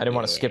Commanders. I didn't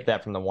want to skip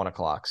that from the 1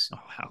 o'clocks. Oh,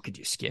 how could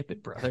you skip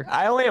it, brother?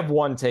 I only have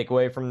one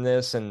takeaway from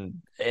this,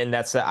 and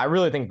that's that I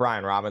really think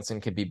Brian Robinson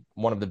could be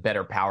one of the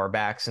better power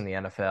backs in the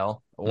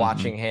NFL.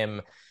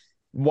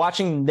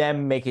 Watching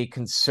them make a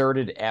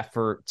concerted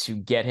effort to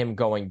get him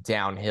going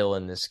downhill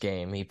in this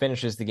game. He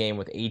finishes the game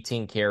with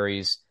 18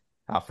 carries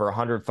for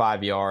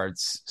 105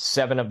 yards.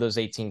 7 of those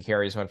 18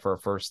 carries went for a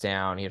first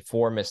down. He had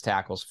 4 missed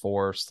tackles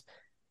forced.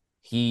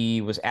 He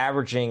was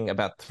averaging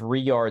about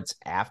 3 yards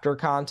after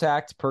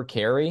contact per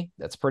carry.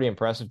 That's pretty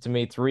impressive to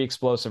me. 3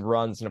 explosive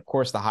runs. And of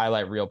course, the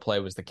highlight reel play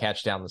was the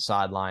catch down the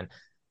sideline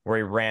where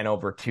he ran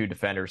over 2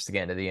 defenders to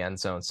get into the end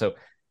zone. So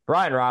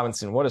Brian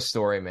Robinson, what a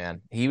story,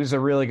 man. He was a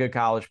really good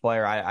college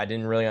player. I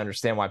didn't really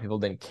understand why people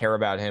didn't care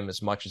about him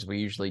as much as we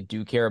usually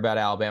do care about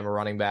Alabama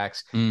running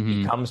backs.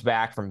 He comes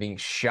back from being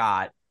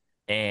shot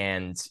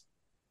and,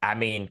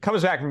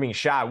 comes back from being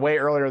shot way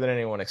earlier than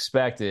anyone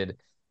expected.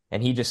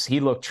 And he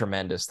looked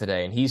tremendous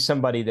today. And he's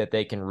somebody that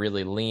they can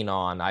really lean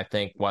on, I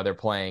think, while they're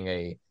playing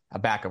a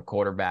backup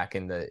quarterback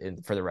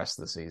for the rest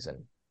of the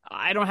season.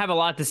 I don't have a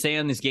lot to say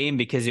on this game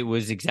because it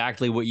was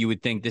exactly what you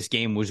would think this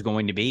game was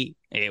going to be.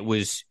 It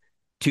was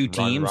two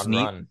teams.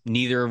 Run.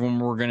 Neither of them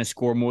were going to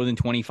score more than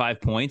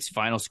 25 points.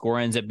 Final score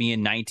ends up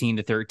being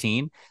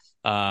 19-13.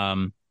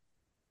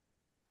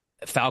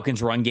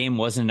 Falcons' run game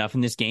wasn't enough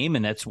in this game,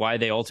 and that's why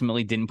they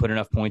ultimately didn't put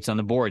enough points on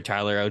the board.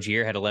 Tyler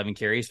Algier had 11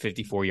 carries,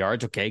 54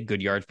 yards. Okay,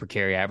 good yards per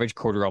carry average.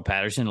 Cordarrelle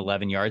Patterson,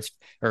 11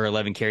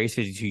 carries,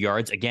 52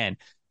 yards. Again,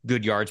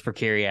 good yards per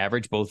carry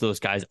average. Both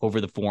those guys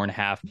over the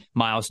 4.5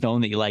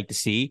 milestone that you like to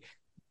see.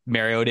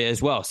 Mariota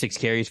as well, 6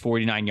 carries,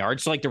 49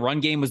 yards. So, the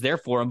run game was there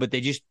for them, but they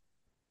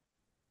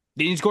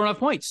didn't score enough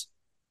points.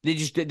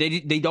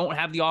 They don't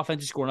have the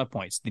offense to score enough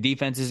points. The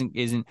defense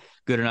isn't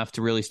good enough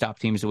to really stop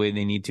teams the way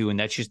they need to, and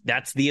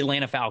that's the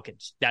Atlanta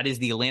Falcons. That is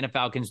the Atlanta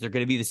Falcons. They're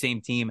going to be the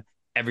same team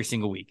every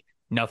single week.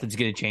 Nothing's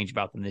going to change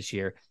about them this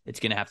year.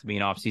 It's going to have to be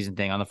an offseason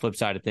thing. On the flip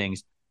side of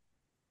things,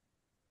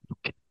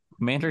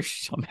 Commanders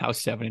somehow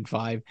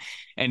 7-5,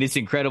 and it's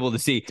incredible to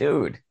see.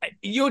 Dude,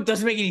 it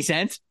doesn't make any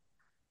sense.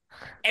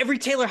 Every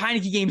Taylor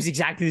Heineke game is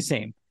exactly the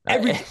same.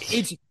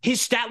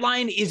 His stat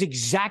line is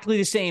exactly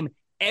the same.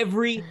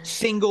 Every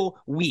single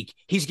week,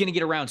 he's going to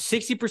get around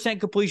 60%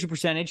 completion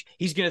percentage.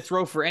 He's going to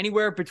throw for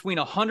anywhere between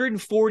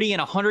 140 and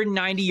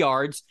 190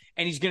 yards,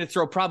 and he's going to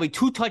throw probably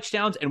 2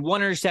 touchdowns and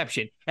 1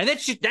 interception. And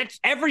that's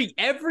every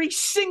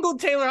single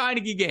Taylor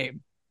Heineke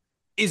game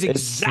is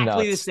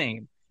exactly the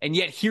same. And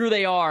yet here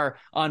they are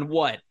on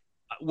what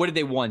did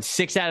they won?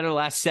 6 out of the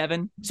last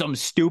 7? Something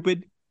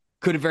stupid.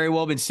 Could have very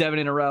well been 7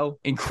 in a row.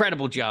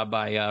 Incredible job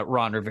by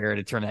Ron Rivera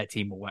to turn that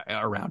team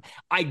around.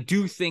 I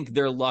do think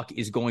their luck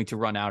is going to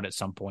run out at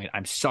some point.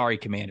 I'm sorry,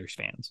 Commanders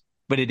fans,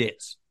 but it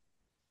is.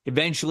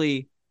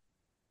 Eventually,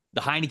 the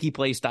Heineke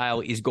play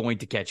style is going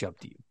to catch up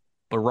to you.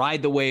 But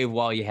ride the wave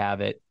while you have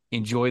it.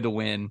 Enjoy the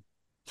win.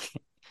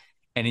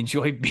 And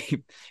enjoy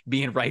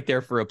being right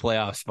there for a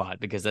playoff spot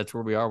because that's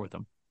where we are with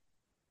them.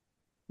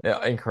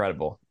 Yeah,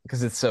 incredible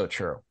because it's so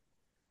true.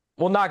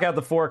 We'll knock out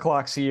the 4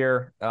 o'clocks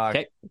here.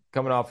 Okay.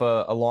 Coming off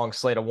a long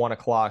slate of 1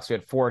 o'clocks, we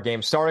had 4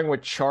 games, starting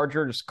with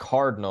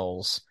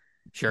Chargers-Cardinals.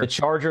 Sure. The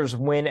Chargers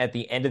win at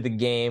the end of the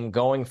game,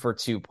 going for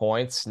 2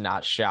 points.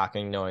 Not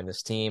shocking knowing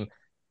this team.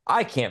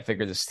 I can't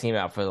figure this team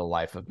out for the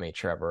life of me,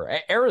 Trevor.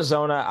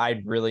 Arizona,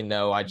 I really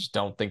know. I just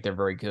don't think they're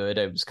very good.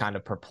 It was kind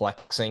of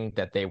perplexing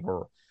that they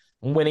were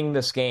winning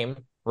this game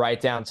right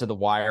down to the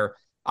wire.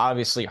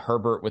 Obviously,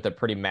 Herbert with a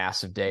pretty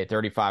massive day,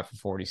 35 for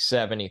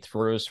 47. He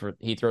throws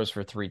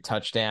for 3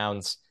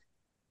 touchdowns.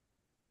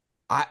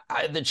 Are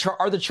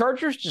the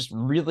Chargers just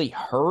really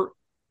hurt?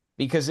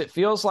 Because it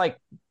feels like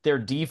their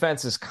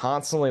defense is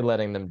constantly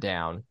letting them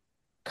down.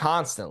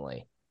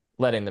 Constantly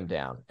letting them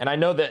down. And I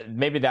know that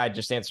maybe that I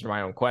just answered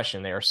my own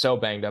question. They are so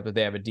banged up that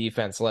they have a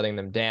defense letting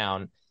them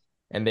down.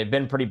 And they've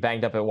been pretty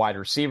banged up at wide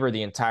receiver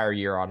the entire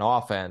year on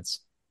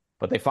offense.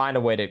 But they find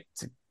a way to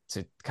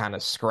kind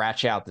of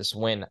scratch out this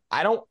win.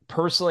 I don't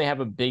personally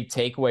have a big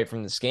takeaway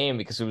from this game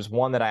because it was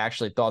one that I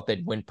actually thought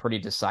they'd win pretty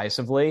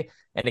decisively,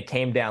 and it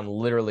came down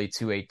literally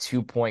to a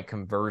 2-point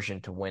conversion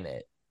to win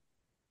it.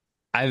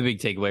 I have a big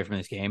takeaway from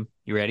this game.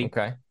 You ready?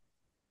 Okay.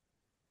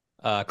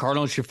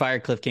 Cardinals should fire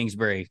Cliff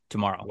Kingsbury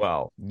tomorrow.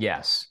 Well,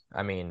 yes.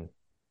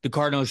 The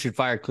Cardinals should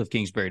fire Cliff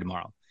Kingsbury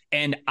tomorrow.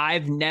 And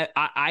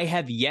I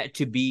have yet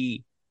to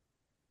be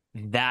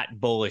that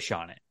bullish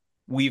on it.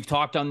 We've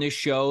talked on this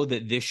show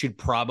that this should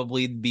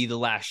probably be the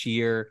last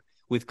year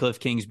with Cliff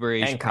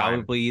Kingsbury. It's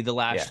probably the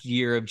last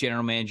year of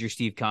general manager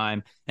Steve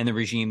Keim and the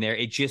regime there.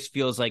 It just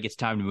feels like it's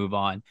time to move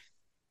on.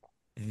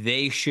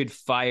 They should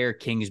fire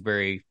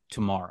Kingsbury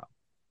tomorrow.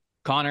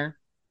 Connor,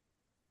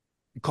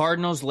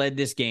 Cardinals led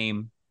this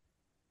game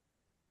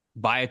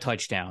by a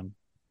touchdown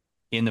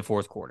in the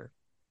 4th quarter.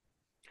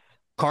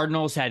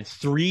 Cardinals had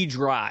 3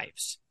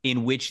 drives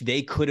in which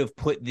they could have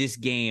put this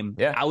game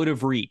out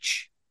of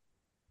reach.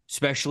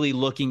 Especially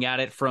looking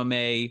at it from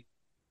a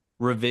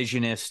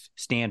revisionist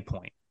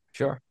standpoint.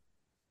 Sure.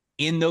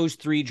 In those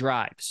 3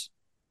 drives,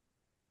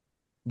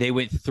 they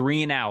went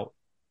 3 and out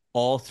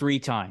all 3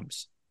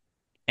 times.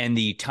 and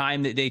the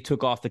time that they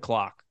took off the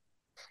clock,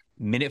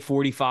 minute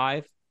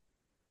 45,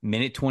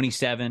 minute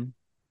 27,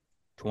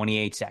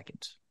 28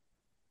 seconds.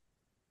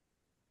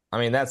 I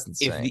mean, that's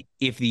insane.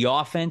 If the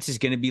offense is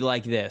going to be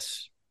like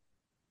this,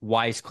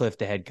 why is Cliff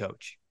the head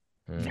coach?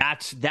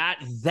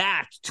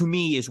 That to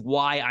me is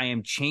why I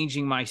am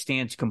changing my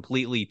stance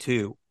completely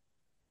too.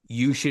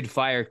 You should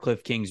fire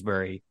Cliff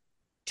Kingsbury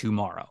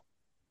tomorrow,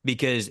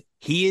 because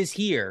he is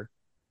here.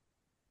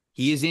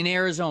 He is in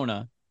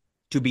Arizona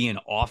to be an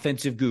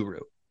offensive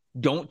guru.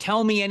 Don't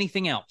tell me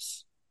anything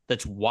else.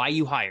 That's why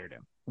you hired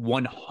him.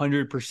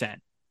 100%.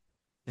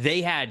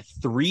 They had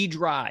 3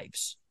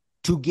 drives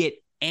to get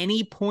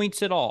any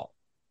points at all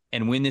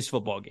and win this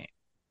football game.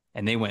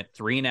 And they went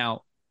 3 and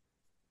out,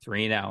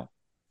 3 and out,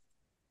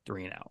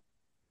 3 and out.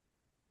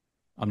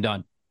 I'm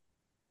done.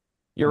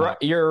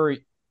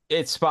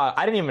 It's spot.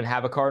 I didn't even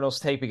have a Cardinals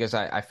take because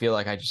I feel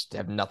like I just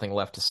have nothing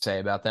left to say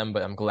about them,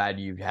 but I'm glad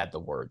you had the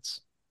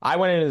words. I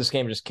went into this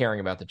game just caring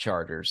about the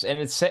Chargers, and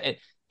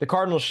the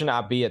Cardinals should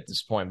not be at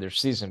this point of their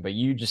season, but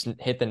you just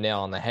hit the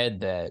nail on the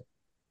head that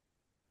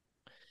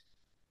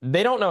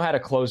they don't know how to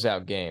close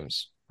out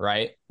games,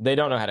 right? They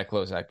don't know how to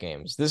close out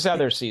games. This is how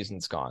their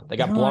season's gone. They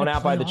got blown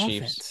out by the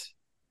Chiefs.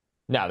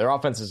 No, their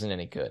offense isn't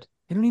any good.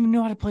 They don't even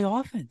know how to play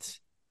offense.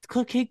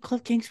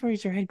 Cliff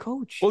Kingsbury's their head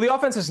coach. Well, the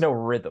offense has no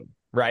rhythm,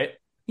 right?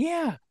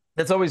 Yeah.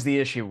 That's always the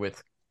issue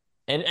with,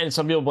 and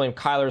some people blame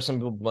Kyler, some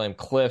people blame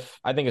Cliff.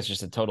 I think it's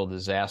just a total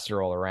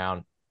disaster all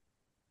around.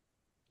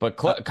 But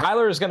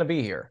Kyler is going to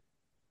be here.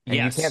 And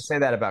you can't say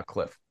that about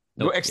Cliff.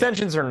 Nope.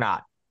 Extensions are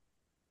not.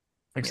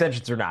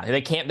 Extensions are not.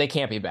 They can't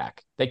be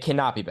back. They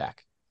cannot be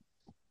back.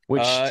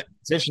 Which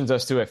transitions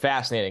us to a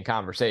fascinating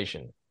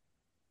conversation.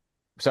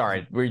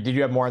 Sorry, did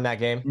you have more in that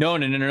game? No.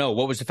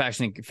 What was the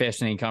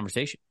fascinating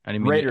conversation? I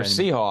didn't mean Raiders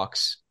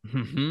Seahawks.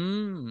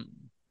 Mm-hmm.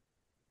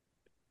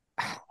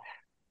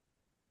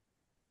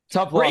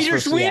 Tough loss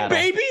Raiders for win, Seattle.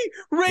 baby.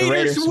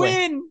 Raiders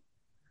win.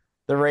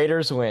 The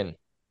Raiders win.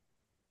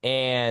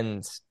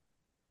 And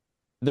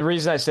the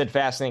reason I said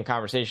fascinating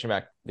conversation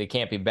about they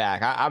can't be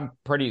back, I'm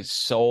pretty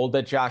sold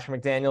that Josh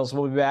McDaniels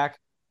will be back.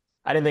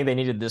 I didn't think they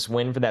needed this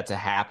win for that to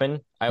happen.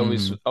 I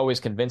was always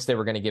convinced they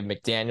were going to give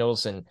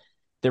McDaniels and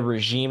the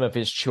regime of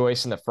his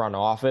choice in the front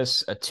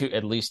office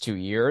at least 2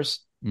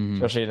 years,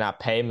 especially to not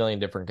pay a million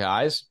different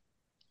guys.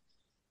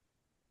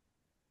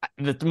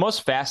 The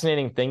most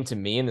fascinating thing to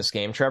me in this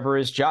game, Trevor,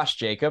 is Josh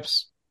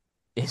Jacobs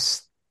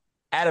is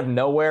out of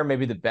nowhere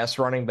maybe the best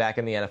running back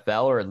in the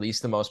NFL, or at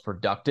least the most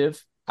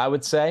productive, I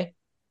would say.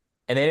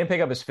 And they didn't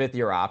pick up his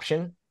 5th-year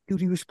option.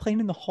 Dude, he was playing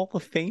in the Hall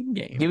of Fame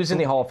game. He was in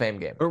the Hall of Fame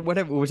game. Or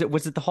whatever. Was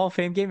it the Hall of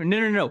Fame game?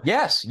 No.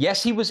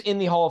 Yes, he was in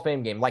the Hall of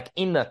Fame game, like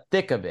in the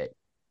thick of it,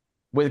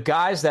 with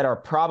guys that are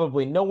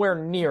probably nowhere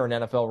near an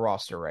NFL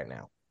roster right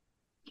now.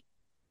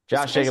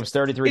 Josh Jacobs,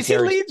 33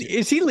 carries.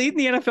 Is he leading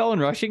the NFL in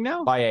rushing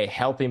now? By a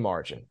healthy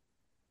margin.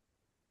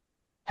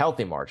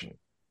 Healthy margin.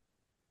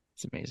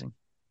 It's amazing.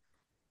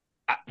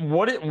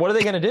 What are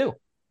they going to do?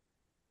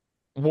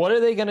 What are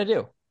they going to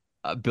do?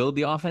 Build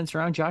the offense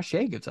around Josh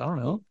Jacobs. I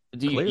don't know.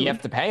 You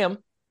have to pay him.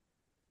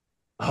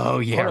 Oh,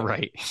 yeah,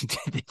 right.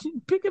 They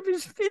didn't pick up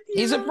his 5th year.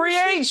 He's a free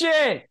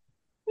agent.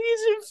 He's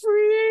a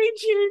free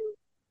agent.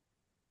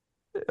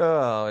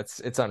 Oh,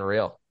 it's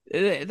unreal.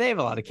 They have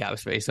a lot of cap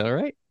space, all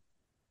right?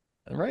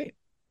 All right.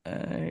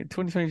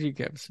 2022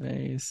 cap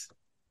space.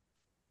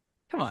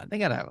 Come on. They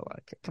got to have a lot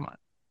of cap. Come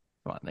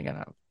on. They got to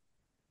have.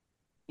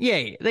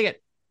 Yeah. They got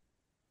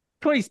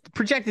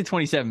projected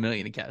 27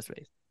 million in cap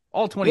space.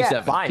 All 27.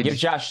 Yeah, fine. Give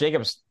Josh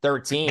Jacobs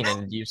 13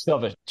 and you still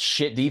have a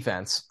shit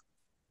defense.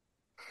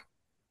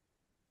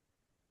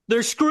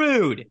 They're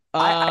screwed.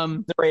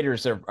 The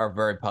Raiders are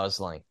very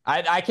puzzling.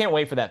 I can't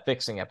wait for that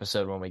fixing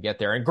episode when we get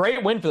there. And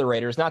great win for the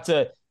Raiders, not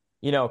to,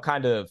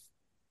 kind of,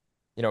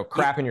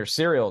 crap in your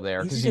cereal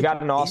there, because you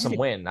got an awesome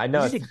win. I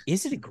know.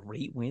 Is it a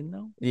great win,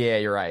 though? Yeah,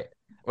 you're right.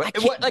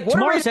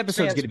 Tomorrow's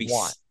episode is going to be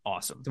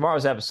awesome.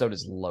 Tomorrow's episode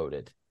is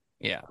loaded.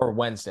 Yeah. Or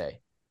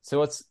Wednesday.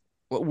 So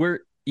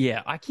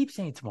I keep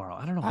saying tomorrow.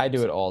 I don't know. I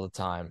do it all the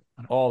time.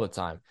 All the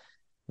time.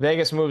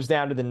 Vegas moves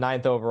down to the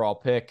 9th overall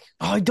pick.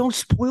 Oh, don't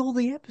spoil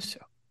the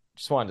episode.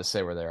 Just wanted to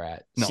say where they're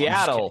at. No,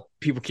 Seattle.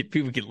 People can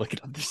look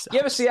it up themselves. You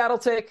have a Seattle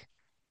take?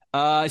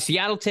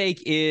 Seattle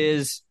take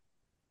is,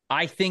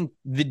 I think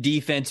the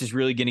defense is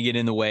really going to get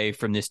in the way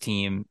from this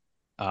team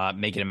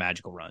making a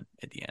magical run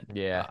at the end.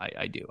 Yeah.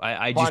 I do.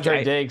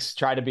 Quandre Diggs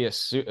tried to be a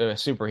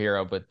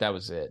superhero, but that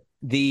was it.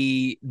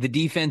 The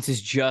defense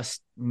is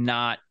just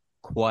not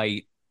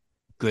quite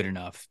good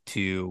enough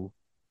to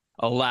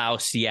allow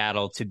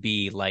Seattle to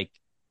be like,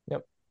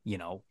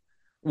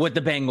 what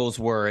the Bengals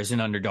were as an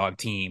underdog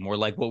team, or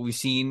like what we've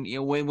seen,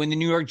 when the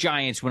New York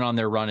Giants went on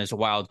their run as a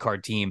wild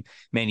card team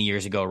many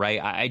years ago,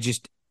 right?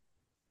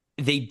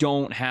 They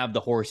don't have the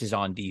horses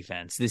on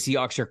defense. The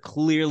Seahawks are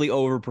clearly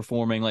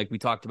overperforming, like we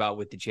talked about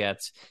with the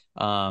Jets,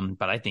 but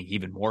I think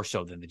even more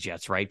so than the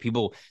Jets, right?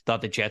 People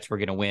thought the Jets were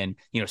going to win,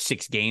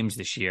 6 games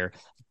this year.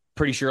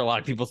 pretty sure a lot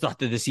of people thought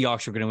that the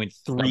Seahawks were going to win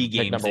 3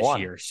 games this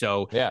year.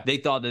 So they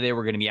thought that they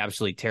were going to be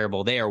absolutely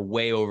terrible. They are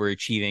way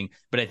overachieving.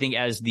 But I think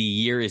as the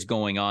year is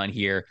going on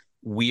here,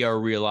 we are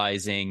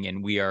realizing,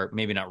 and we are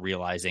maybe not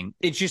realizing,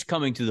 it's just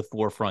coming to the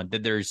forefront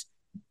that there's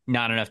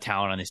not enough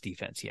talent on this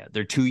defense yet.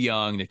 They're too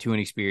young. They're too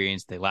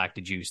inexperienced. They lack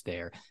the juice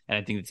there. And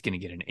I think it's going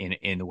to get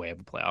in the way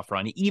of a playoff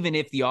run. Even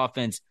if the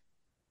offense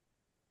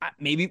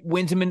maybe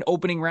wins them an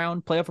opening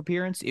round playoff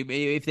appearance,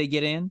 if they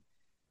get in,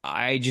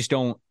 I just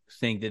don't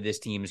think that this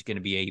team is going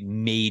to be a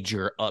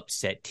major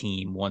upset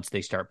team once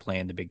they start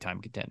playing the big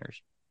time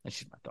contenders. That's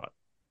just my thought.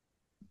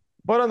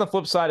 But on the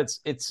flip side,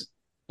 it's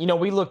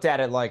we looked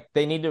at it like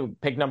they need to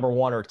pick number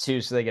 1 or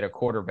 2 so they get a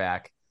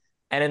quarterback.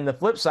 And in the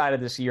flip side of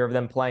this year of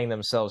them playing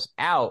themselves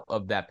out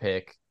of that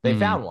pick, they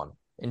found one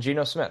in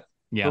Geno Smith,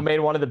 who made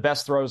one of the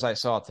best throws I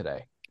saw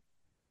today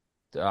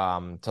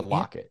to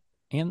lock it.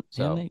 And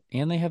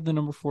they have the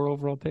number 4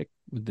 overall pick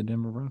with the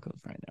Denver Broncos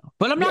right now.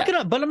 But I'm not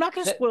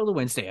gonna spoil the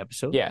Wednesday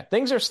episode. Yeah,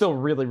 things are still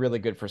really, really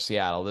good for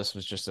Seattle. This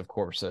was just, of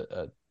course,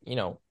 a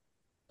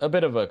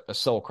bit of a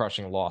soul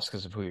crushing loss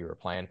because of who you were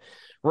playing.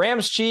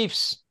 Rams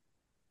Chiefs.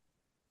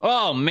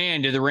 Oh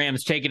man, did the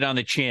Rams take it on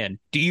the chin?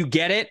 Do you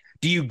get it?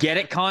 Do you get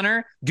it,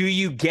 Connor? Do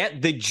you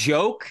get the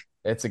joke?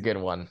 It's a good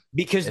one.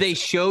 Because they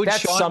showed that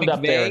Sean summed McVay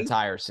up their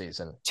entire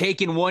season.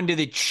 Taking one to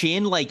the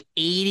chin like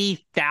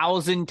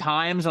 80,000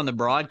 times on the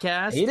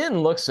broadcast. He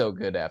didn't look so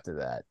good after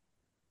that.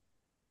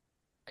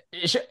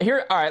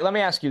 Here, all right, let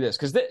me ask you this,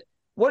 because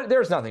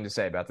there's nothing to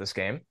say about this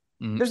game.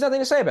 There's nothing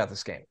to say about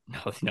this game.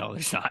 No,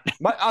 there's not.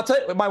 I'll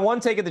tell you, my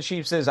one take of the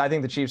Chiefs is I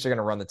think the Chiefs are going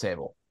to run the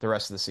table the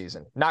rest of the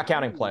season, not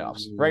counting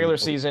playoffs. Regular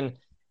season,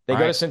 they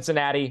go to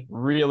Cincinnati,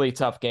 really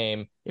tough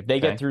game. If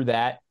they get through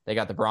that, they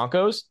got the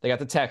Broncos, they got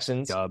the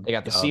Texans, they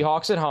got the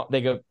Seahawks at home.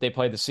 They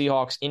play the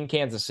Seahawks in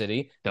Kansas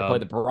City. They play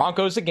the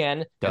Broncos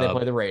again, and they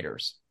play the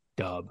Raiders.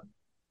 God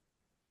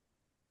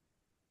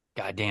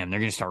damn,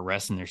 they're going to start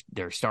resting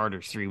their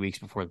starters 3 weeks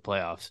before the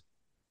playoffs.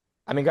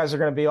 I mean, guys are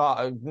going to be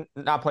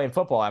not playing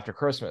football after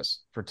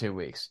Christmas for 2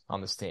 weeks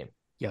on this team.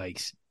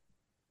 Yikes.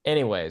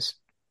 Anyways.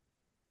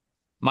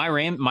 My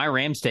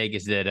Rams take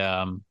is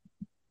that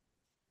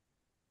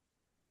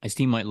his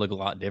team might look a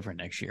lot different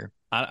next year.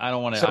 I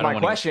don't want to. So my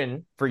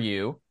question for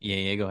you.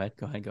 Yeah, go ahead.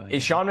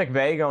 Is Sean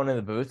McVay going in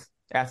the booth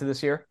after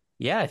this year?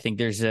 Yeah, I think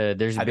there's a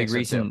big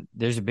reason.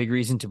 There's a big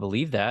reason to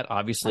believe that.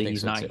 Obviously,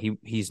 he's not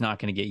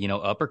going to get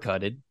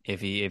uppercutted if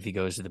he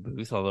goes to the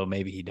booth. Although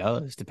maybe he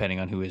does, depending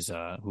on who his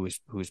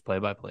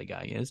play-by-play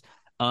guy is.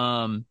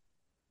 No,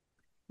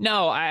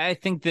 I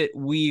think that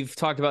we've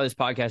talked about this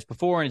podcast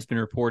before, and it's been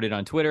reported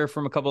on Twitter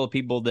from a couple of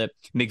people that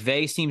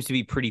McVay seems to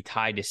be pretty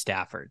tied to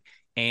Stafford.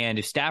 And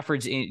if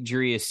Stafford's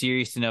injury is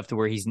serious enough to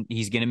where he's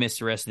going to miss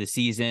the rest of the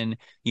season,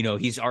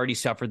 he's already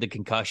suffered the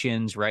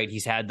concussions, right?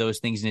 He's had those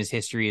things in his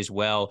history as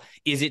well.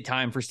 Is it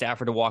time for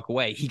Stafford to walk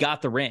away? He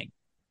got the ring,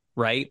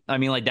 right? I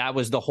mean, like, that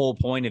was the whole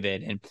point of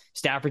it. And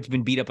Stafford's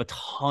been beat up a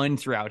ton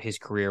throughout his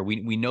career.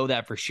 We know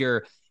that for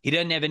sure. He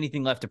doesn't have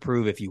anything left to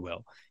prove, if you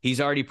will. He's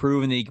already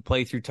proven that he can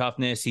play through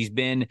toughness. He's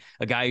been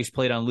a guy who's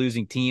played on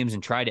losing teams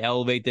and tried to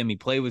elevate them. He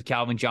played with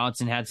Calvin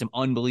Johnson, had some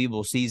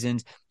unbelievable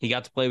seasons. He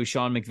got to play with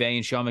Sean McVay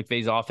and Sean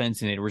McVay's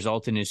offense, and it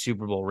resulted in his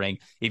Super Bowl ring.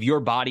 If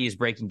your body is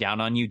breaking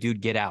down on you, dude,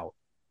 get out.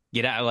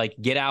 Get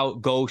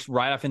out, go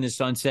right off in the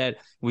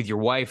sunset with your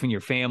wife and your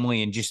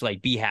family and just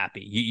be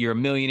happy. You're a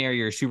millionaire.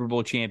 You're a Super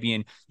Bowl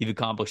champion. You've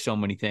accomplished so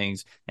many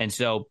things. And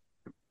so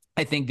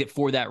I think that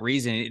for that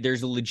reason,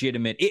 there's a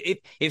legitimate,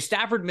 if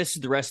Stafford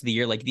misses the rest of the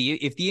year,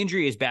 if the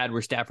injury is bad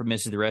where Stafford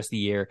misses the rest of the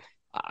year,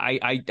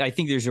 I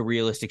think there's a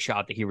realistic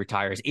shot that he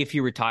retires. If he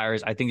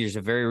retires, I think there's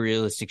a very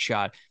realistic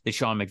shot that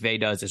Sean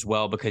McVay does as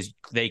well, because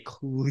they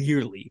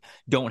clearly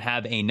don't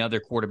have another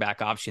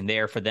quarterback option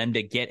there. For them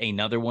to get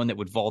another one that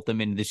would vault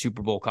them into the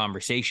Super Bowl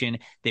conversation,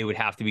 they would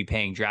have to be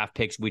paying draft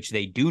picks, which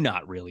they do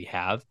not really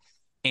have.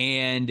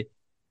 And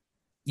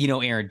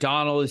Aaron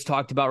Donald has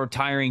talked about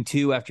retiring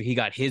too after he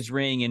got his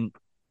ring, and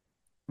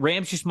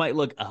Rams just might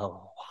look a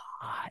lot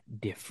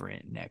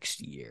different next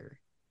year.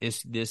 They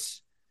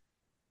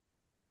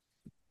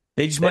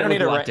just might look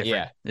a lot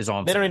different. Is all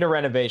I'm saying. They don't need a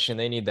renovation.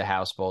 They need the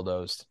house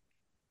bulldozed.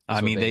 I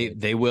mean,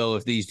 they will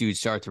if these dudes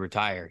start to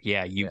retire.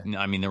 Yeah,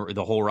 I mean,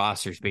 the whole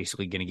roster is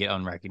basically going to get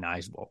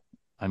unrecognizable.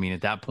 I mean,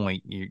 at that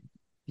point,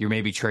 you're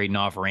maybe trading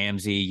off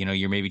Ramsey.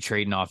 You're maybe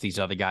trading off these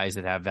other guys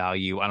that have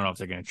value. I don't know if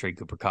they're going to trade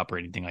Cooper Kupp or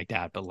anything like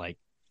that, but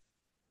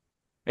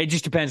it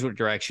just depends what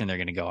direction they're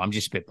going to go. I'm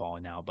just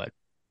spitballing now, but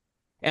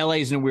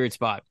LA's in a weird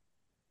spot.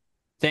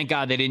 Thank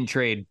God they didn't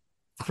trade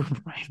for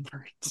Brian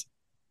Burns.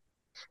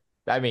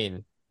 I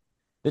mean,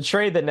 the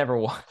trade that never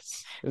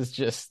was is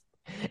just,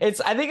 I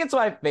think it's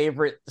my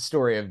favorite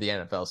story of the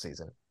NFL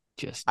season.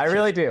 I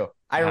really do.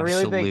 I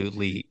really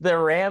think the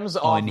Rams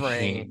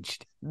offering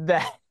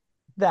the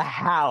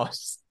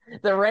house,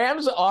 the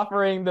Rams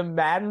offering the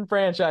Madden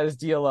franchise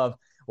deal of,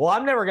 well,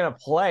 I'm never going to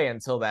play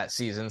until that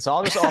season, so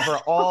I'll just offer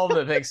all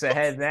the picks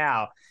ahead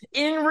now.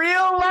 In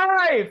real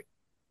life!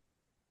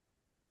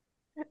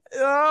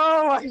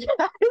 Oh, my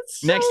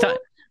God.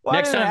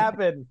 Why did it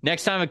happen?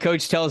 Next time a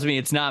coach tells me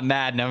it's not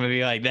Madden, I'm going to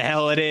be like, the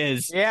hell it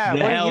is. Yeah,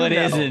 the hell it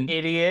isn't.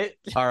 Idiot.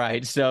 All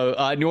right,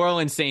 so New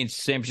Orleans Saints,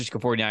 San Francisco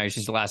 49ers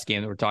is the last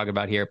game that we're talking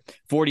about here.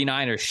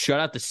 49ers shut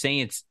out the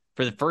Saints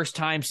for the first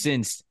time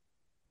since,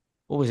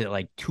 what was it,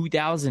 like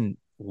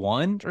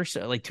 2001 or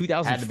so? Like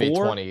 2004? Had to be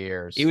 20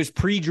 years. It was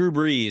pre-Drew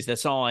Brees.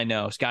 That's all I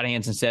know. Scott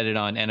Hansen said it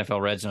on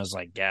NFL Red Zone. I was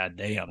like, God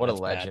damn. What a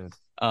legend.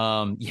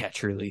 Yeah,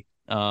 truly.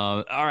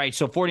 All right,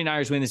 so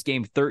 49ers win this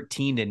game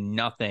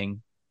 13-0.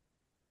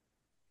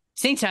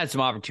 Saints had some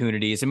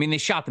opportunities. I mean, they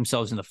shot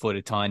themselves in the foot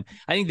a ton.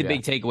 I think the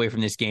big takeaway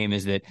from this game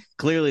is that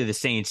clearly the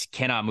Saints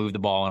cannot move the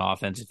ball on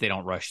offense if they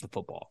don't rush the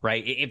football,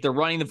 right? If they're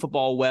running the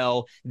football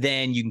well,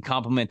 then you can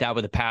complement that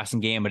with a passing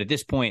game. But at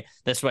this point,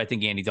 that's what I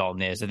think Andy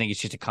Dalton is. I think it's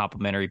just a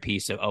complementary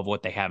piece of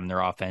what they have in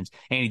their offense.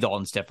 Andy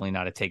Dalton's definitely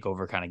not a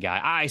takeover kind of guy.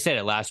 I said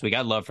it last week.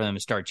 I'd love for them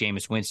to start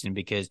Jameis Winston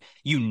because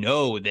you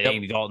know that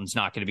Andy Dalton's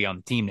not going to be on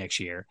the team next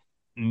year.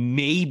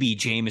 Maybe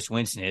Jameis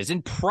Winston is,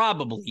 and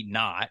probably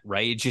not,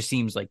 right? It just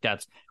seems like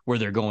that's where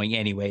they're going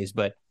anyways.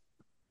 But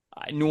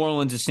New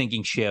Orleans is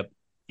sinking ship.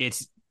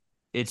 It's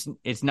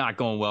not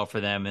going well for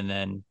them. And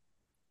then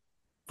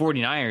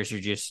 49ers are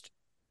just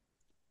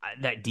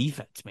that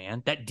defense,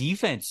 man. That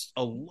defense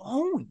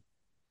alone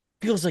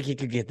feels like it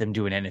could get them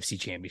to an NFC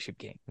Championship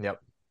game. Yep.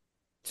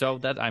 So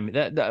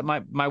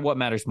my what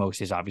matters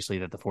most is obviously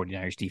that the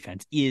 49ers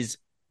defense is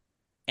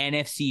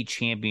NFC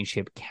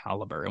Championship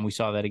caliber, and we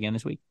saw that again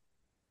this week.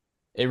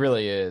 It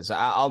really is.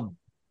 I'll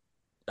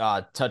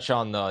touch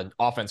on the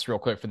offense real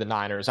quick for the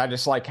Niners. I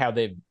just like how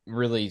they've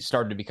really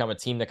started to become a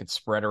team that could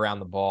spread around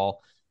the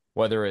ball,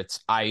 whether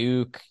it's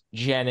Ayuk,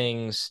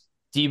 Jennings,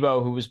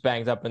 Debo, who was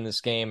banged up in this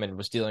game and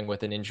was dealing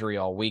with an injury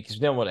all week. He's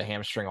been with a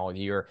hamstring all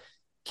year.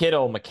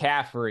 Kittle,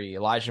 McCaffrey,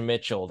 Elijah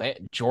Mitchell,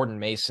 Jordan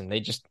Mason.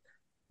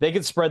 They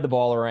could spread the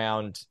ball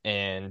around,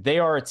 and they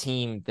are a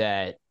team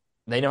that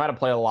they know how to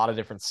play a lot of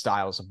different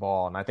styles of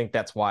ball, and I think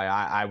that's why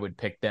I would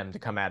pick them to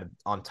come out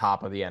on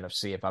top of the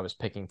NFC if I was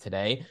picking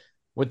today.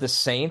 With the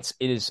Saints,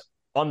 it is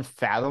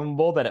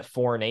unfathomable that at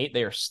 4-8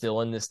 they are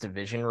still in this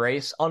division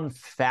race.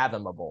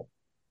 Unfathomable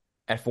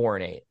at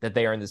 4-8 that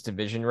they are in this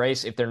division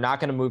race. If they're not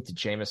going to move to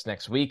Jameis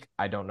next week,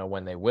 I don't know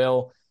when they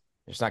will.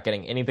 They're just not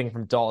getting anything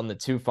from Dalton. The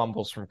 2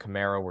 fumbles from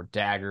Kamara were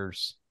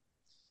daggers.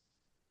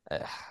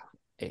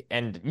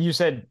 And you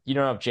said you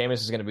don't know if Jameis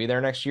is going to be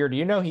there next year. Do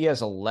you know he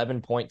has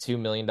 $11.2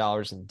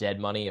 million in dead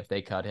money if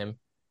they cut him?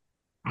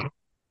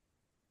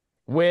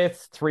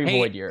 With 3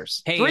 void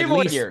years. 3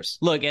 void years.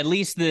 Look, at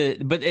least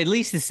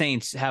the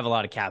Saints have a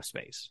lot of cap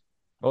space.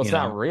 Well, it's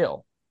not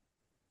real.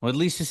 Well, at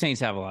least the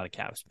Saints have a lot of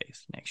cap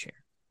space next year.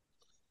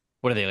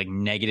 What are they, like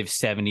negative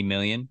 70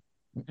 million?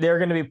 They're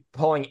going to be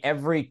pulling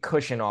every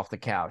cushion off the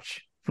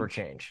couch for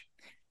change.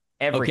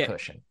 Every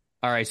cushion.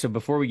 All right, so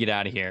before we get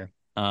out of here,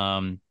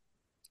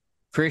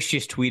 Chris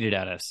just tweeted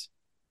at us.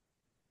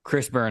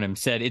 Chris Burnham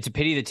said, it's a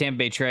pity that Tampa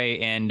Bay Trey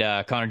and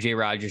Connor J.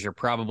 Rogers are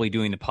probably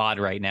doing the pod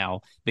right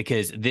now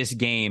because this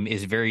game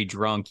is very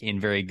drunk in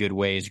very good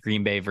ways.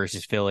 Green Bay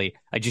versus Philly.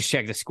 I just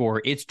checked the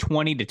score. It's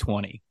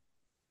 20-20.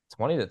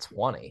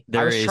 20-20.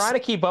 I was trying to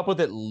keep up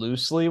with it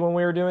loosely when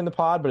we were doing the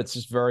pod, but it's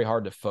just very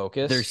hard to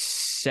focus. There's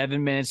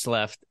 7 minutes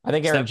left. I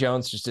think Aaron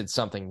Jones just did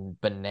something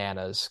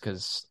bananas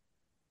because...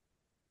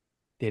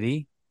 Did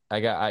he?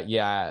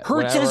 Yeah.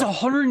 Hurts has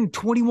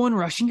 121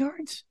 rushing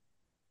yards?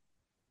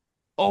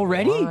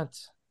 Already?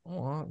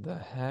 What the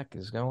heck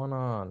is going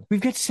on? We've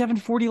got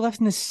 7:40 left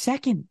in the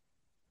second.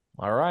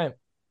 All right.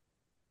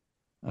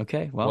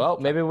 Okay. Well,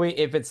 maybe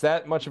if it's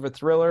that much of a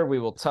thriller, we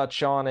will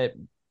touch on it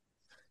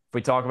if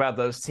we talk about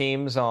those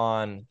teams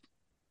on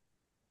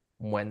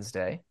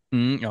Wednesday.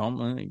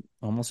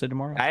 Almost said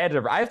tomorrow. I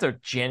have to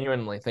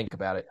genuinely think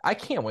about it. I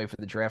can't wait for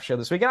the draft show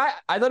this week. And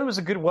I thought it was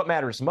a good what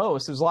matters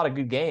most. There was a lot of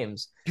good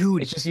games.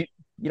 Dude. It's just you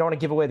don't want to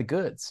give away the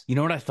goods. You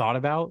know what I thought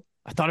about?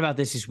 I thought about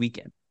this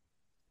weekend.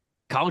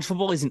 College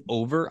football isn't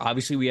over.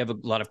 Obviously, we have a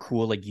lot of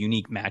cool, like,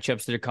 unique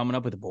matchups that are coming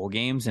up with the bowl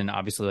games and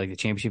obviously, like, the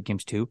championship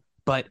games too.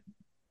 But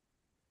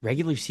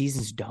regular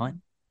season's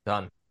done.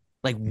 Done.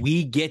 Like,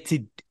 we get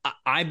to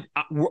I'm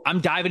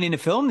diving into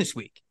film this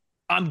week.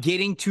 I'm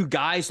getting to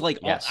guys like,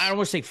 I don't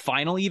want to say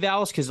final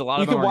evals because a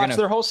lot of them you can watch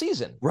their whole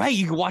season. Right.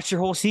 You can watch their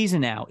whole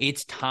season now.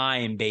 It's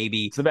time,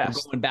 baby. It's the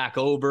best. We're going back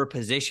over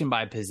position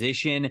by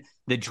position.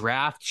 The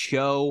draft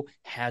show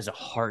has a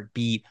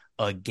heartbeat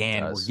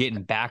again. We're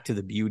getting back to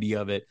the beauty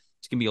of it.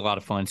 It's going to be a lot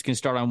of fun. It's going to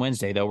start on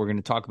Wednesday, though. We're going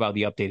to talk about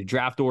the updated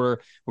draft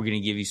order. We're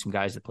going to give you some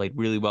guys that played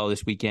really well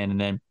this weekend.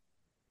 And then,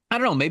 I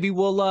don't know, maybe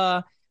we'll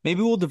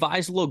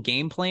devise a little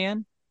game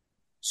plan,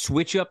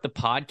 switch up the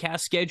podcast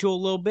schedule a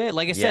little bit.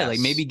 Like I said,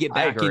 like maybe get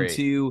back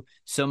into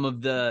some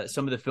of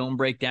the film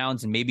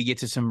breakdowns and maybe get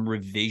to some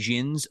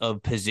revisions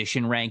of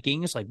position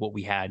rankings, like what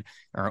we had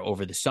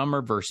over the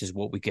summer versus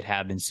what we could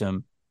have in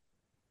some.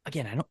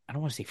 Again, I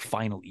don't want to say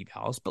final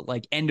evals, but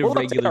like end of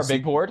regular season. Our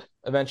big board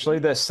eventually,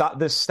 the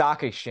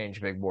stock exchange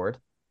big board.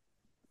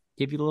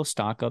 Give you a little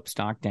stock up,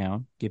 stock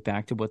down. Get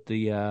back to what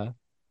the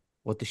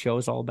show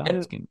is all about.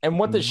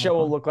 And the show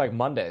will look like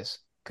Mondays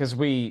because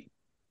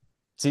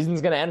season's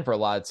going to end for a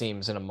lot of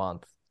teams in a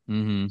month.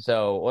 Mm-hmm.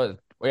 So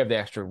we have the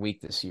extra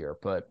week this year,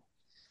 but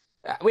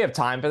we have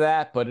time for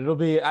that. But it'll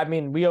be, I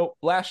mean,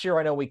 last year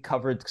I know we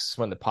covered, this is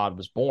when the pod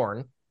was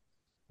born,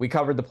 we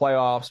covered the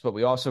playoffs, but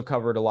we also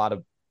covered a lot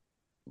of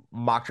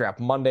mock draft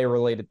Monday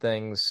related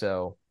things.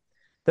 So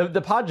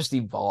the pod just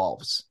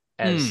evolves.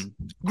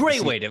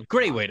 Great way to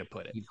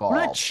put it. Evolve.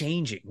 We're not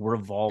changing, we're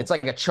evolving. It's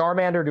like a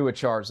Charmander to a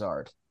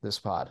Charizard, this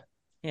pod.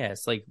 Yeah,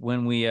 it's like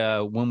when we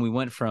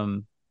went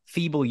from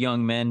feeble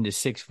young men to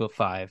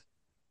 6'5",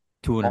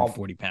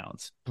 240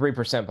 pounds.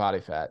 3% body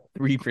fat.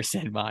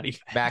 3% body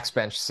fat. Max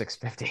bench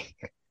 650.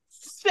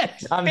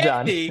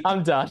 650?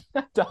 I'm done.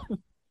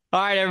 All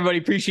right, everybody.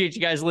 Appreciate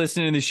you guys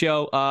listening to the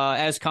show.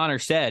 As Connor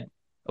said,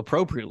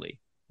 appropriately,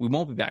 we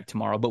won't be back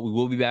tomorrow, but we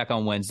will be back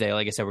on Wednesday.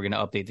 Like I said, we're going to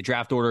update the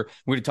draft order.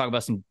 We're going to talk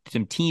about some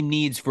team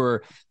needs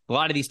for a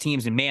lot of these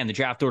teams. And man, the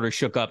draft order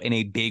shook up in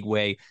a big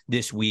way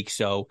this week.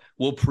 So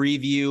we'll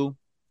preview,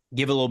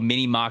 give a little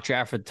mini mock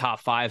draft for the top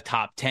 5,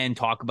 top 10,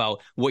 talk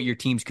about what your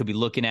teams could be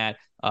looking at.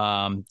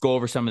 Go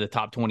over some of the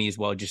top 20 as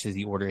well, just as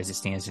the order as it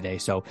stands today.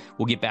 So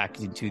we'll get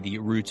back into the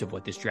roots of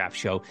what this draft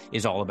show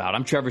is all about.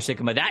 I'm Trevor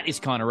Sikkema. That is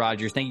Connor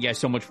Rogers. Thank you guys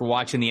so much for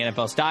watching the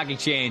NFL Stock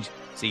Exchange.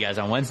 See you guys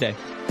on Wednesday.